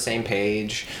you're on the same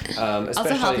page. Especially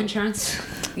also health insurance.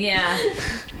 Yeah.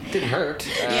 didn't hurt.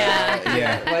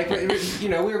 Yeah. Like, you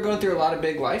know, we were going through a lot of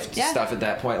big life stuff at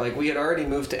that point. Like, we had already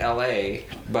moved to LA,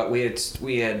 but we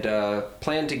had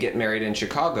planned to get married in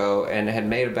Chicago and had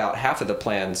made about half of the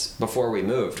plans before we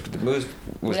moved. The move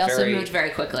was we also moved very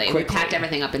quickly. We packed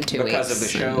everything up in 2 weeks. Because of the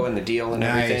show and the deal and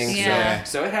everything. Yeah.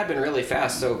 So it happened really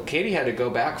fast. So Katie had to go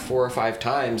back 4 or 5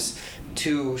 times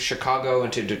to Chicago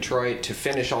and to Detroit to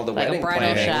finish all the wedding planning.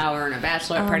 Like a bridal shower and a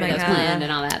bachelor party that's planned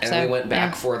and all that. And we went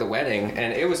back for the wedding,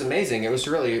 and it was amazing. It was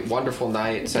really a wonderful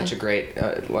night, such a great,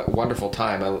 wonderful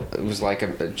time. It was like I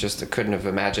couldn't have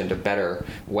imagined a better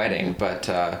wedding. But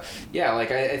I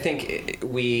think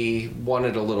we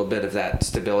wanted a little bit of that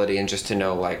stability and just to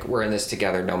know, like, we're in this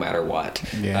together no matter what.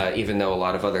 Yeah. Even though a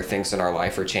lot of other things in our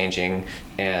life are changing,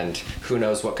 and who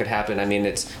knows what could happen. I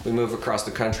mean, we move across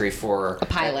the country for a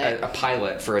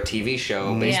pilot for a TV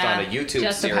show based on a YouTube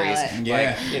just series.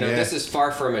 Yeah. Like, this is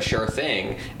far from a sure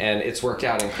thing, and it's worked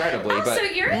out incredibly. Oh, so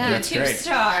you're a YouTube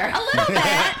star. A little bit.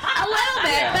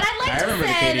 But I'd like to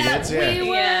say that we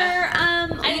were.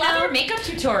 I love your makeup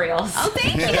tutorials. Oh,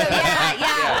 thank you.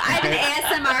 Yeah. I have an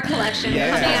ASMR collection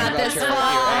coming out this fall.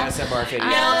 ASMR video.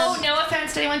 No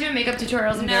offense to anyone doing makeup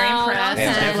tutorials. I'm very impressed.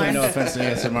 And definitely no offense to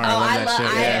ASMR.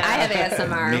 I have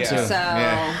ASMR. Me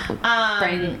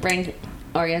too. Brain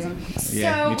orgasm.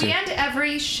 So we end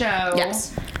every show.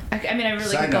 Yes. I mean, I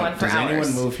really could go on for hours. Does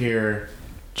anyone move here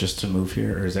just to move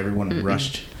here, or is everyone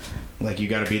rushed? Like, you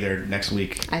got to be there next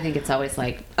week. I think it's always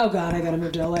like, oh God, I got to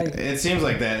move to LA. It seems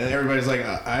like that. Everybody's like,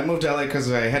 I moved to LA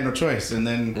because I had no choice, and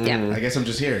then I guess I'm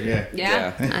just here.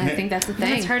 Yeah. I think that's the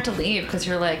thing. It's hard to leave because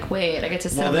you're like, wait, I get to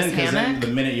sit on this hammock. Then the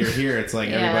minute you're here, it's like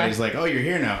everybody's like, oh, you're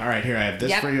here now. All right, here, I have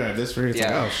this for you. I have this for you. It's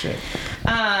like, oh shit.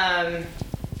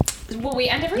 Well, we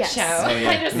end every show.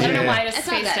 I don't know why I just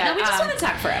spaced out. No, we just want to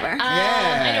talk forever.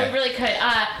 I know, we really could.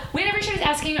 We end every show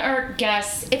asking our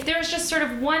guests if there's just sort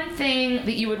of one thing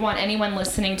that you would want anyone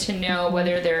listening to know,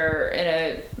 whether they're in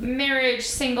a marriage,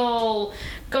 single,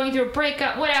 going through a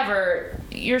breakup, whatever,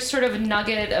 your sort of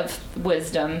nugget of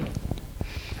wisdom.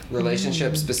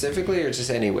 Relationship specifically, or just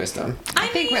any wisdom? I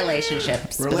think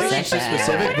relationship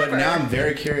specific, but now I'm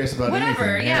very curious about anything.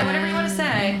 Whatever you want to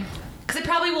say. Because it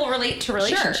probably will relate to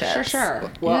relationships. Sure.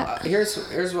 Well, here's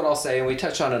what I'll say, and we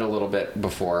touched on it a little bit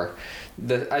before.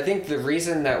 I think the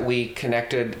reason that we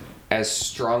connected as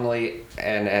strongly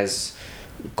and as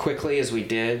quickly as we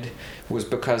did was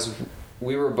because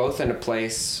we were both in a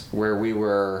place where we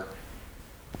were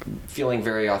feeling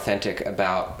very authentic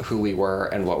about who we were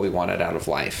and what we wanted out of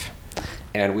life.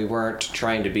 And we weren't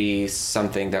trying to be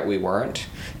something that we weren't.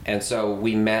 And so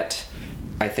we met,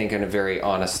 I think, in a very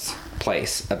honest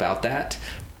place about that,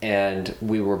 and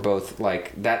we were both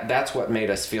like that's what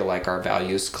made us feel like our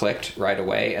values clicked right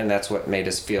away, and that's what made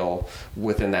us feel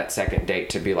within that second date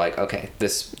to be like, okay,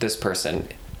 this person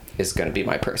is going to be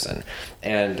my person.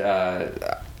 And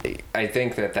I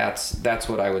think that's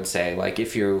what I would say. Like,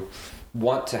 if you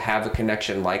want to have a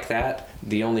connection like that,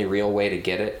 the only real way to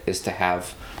get it is to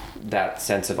have that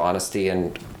sense of honesty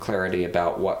and clarity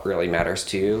about what really matters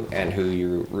to you and who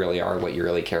you really are, what you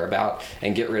really care about,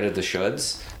 and get rid of the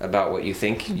shoulds about what you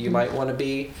think you might want to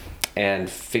be, and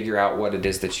figure out what it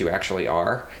is that you actually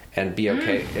are, and be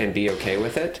okay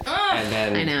with it.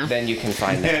 And then you can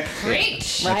find that.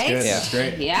 Great. Right? That's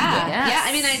great. Yeah. Yes. Yeah.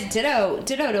 I mean, I ditto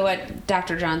to what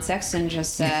Dr. John Sexton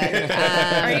just said.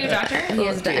 Are you a doctor? He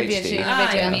has a PhD. So you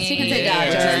can say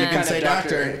doctor. You can say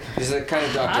doctor. He's the kind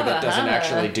of doctor that doesn't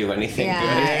actually do anything good.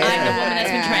 I'm the woman that's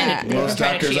been trying to most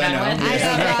doctors I know.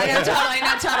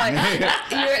 Totally.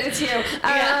 It's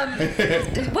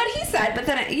you. What he said, but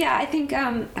then I think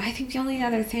the only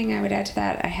other thing I would add to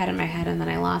that I had in my head, and then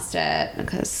I lost it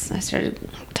because I started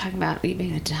talking about me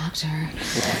being a doctor.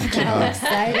 I'm all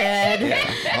excited.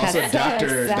 Yeah. Also,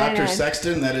 Dr.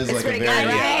 Sexton, that is like a very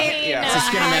it's a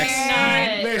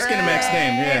Skinamax, very Skinamax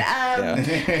name.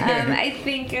 I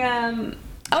think.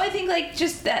 I think like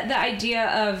just the idea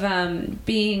of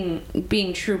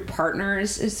being true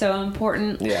partners is so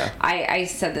important. Yeah. I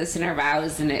said this in our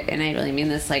vows, and I really mean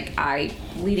this. Like,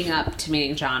 leading up to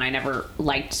meeting John, I never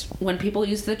liked when people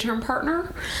use the term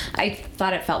partner. I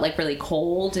thought it felt like really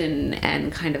cold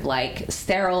and kind of like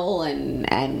sterile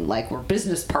and like we're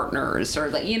business partners, or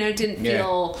like, it didn't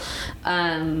feel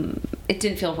it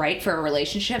didn't feel right for a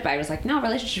relationship. I was like, no, a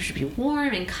relationship should be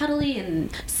warm and cuddly and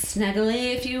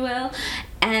snuggly, if you will.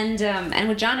 And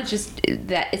with John, it's just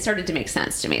that it started to make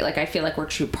sense to me. Like, I feel like we're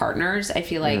true partners. I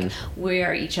feel like we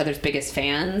are each other's biggest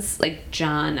fans. Like,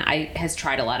 John has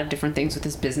tried a lot of different things with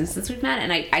his business since we've met,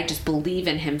 and I just believe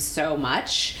in him so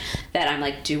much that I'm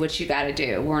like, do what you got to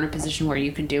do. We're in a position where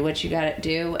you can do what you got to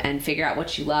do and figure out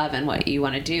what you love and what you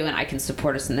want to do, and I can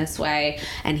support us in this way.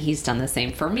 And he's done the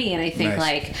same for me. And I think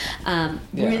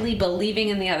really believing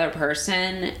in the other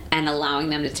person and allowing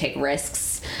them to take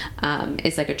risks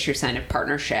is like a true sign of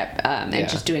partnership, and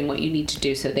just doing what you need to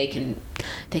do so they can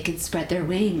spread their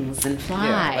wings and fly.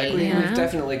 Yeah, like we've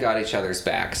definitely got each other's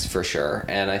backs for sure,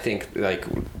 and I think like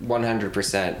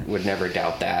 100% would never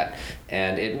doubt that.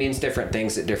 And it means different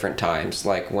things at different times.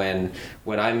 Like when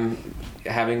I'm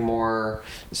having more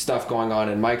stuff going on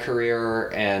in my career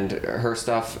and her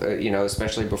stuff,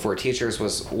 especially before Teachers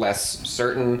was less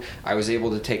certain, I was able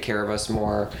to take care of us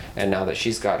more. And now that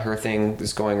she's got her thing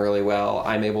that's going really well,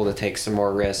 I'm able to take some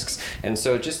more risks. And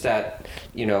so just that,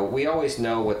 we always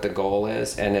know what the goal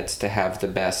is, and it's to have the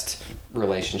best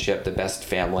relationship, the best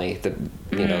family,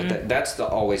 that's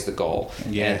always the goal.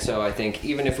 Yeah. And so I think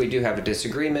even if we do have a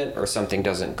disagreement or something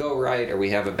doesn't go right or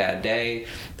we have a bad day,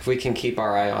 if we can keep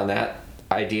our eye on that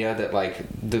idea that like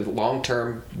the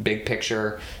long-term big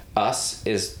picture us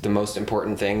is the most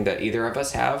important thing that either of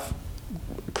us have,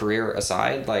 career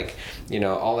aside,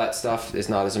 all that stuff is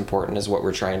not as important as what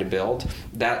we're trying to build.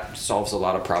 That solves a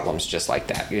lot of problems just like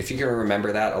that. If you can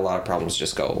remember that, a lot of problems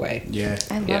just go away. Yeah.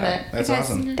 I love it. That's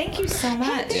awesome. Thank you so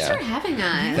much. Thanks for having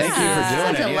us. Thank you for doing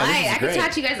it. It's a delight. I could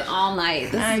talk to you guys all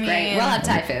night. This is great. We'll have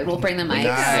Thai food. We'll bring the mics.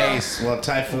 Nice. We'll have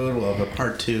Thai food. We'll have a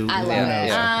part 2. I love it.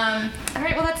 Yeah. All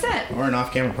right. Well, that's it. Or an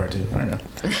off-camera part 2. I don't know.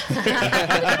 Just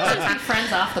be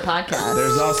friends off the podcast.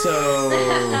 There's also...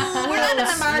 We're not in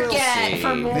the market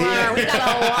for more. Yeah. We've got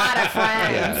a lot of friends.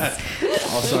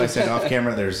 Yeah. Also, I said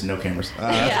off-camera. There's no cameras. Okay.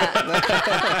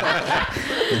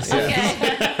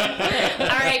 All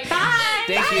right. Bye.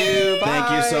 Thank you. Bye.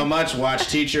 Thank you so much. Watch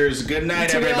Teachers. Good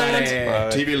night, everybody.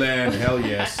 TV Land. Hell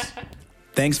yes.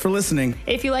 Thanks for listening.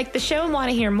 If you like the show and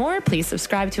want to hear more, please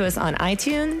subscribe to us on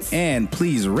iTunes. And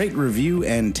please rate, review,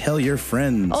 and tell your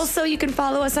friends. Also, you can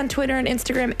follow us on Twitter and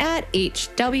Instagram at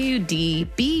HWDBU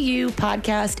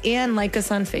Podcast and like us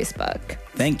on Facebook.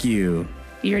 Thank you.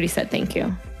 You already said thank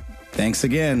you. Thanks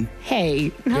again.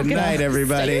 Hey. Good night,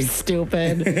 everybody. You're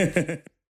stupid.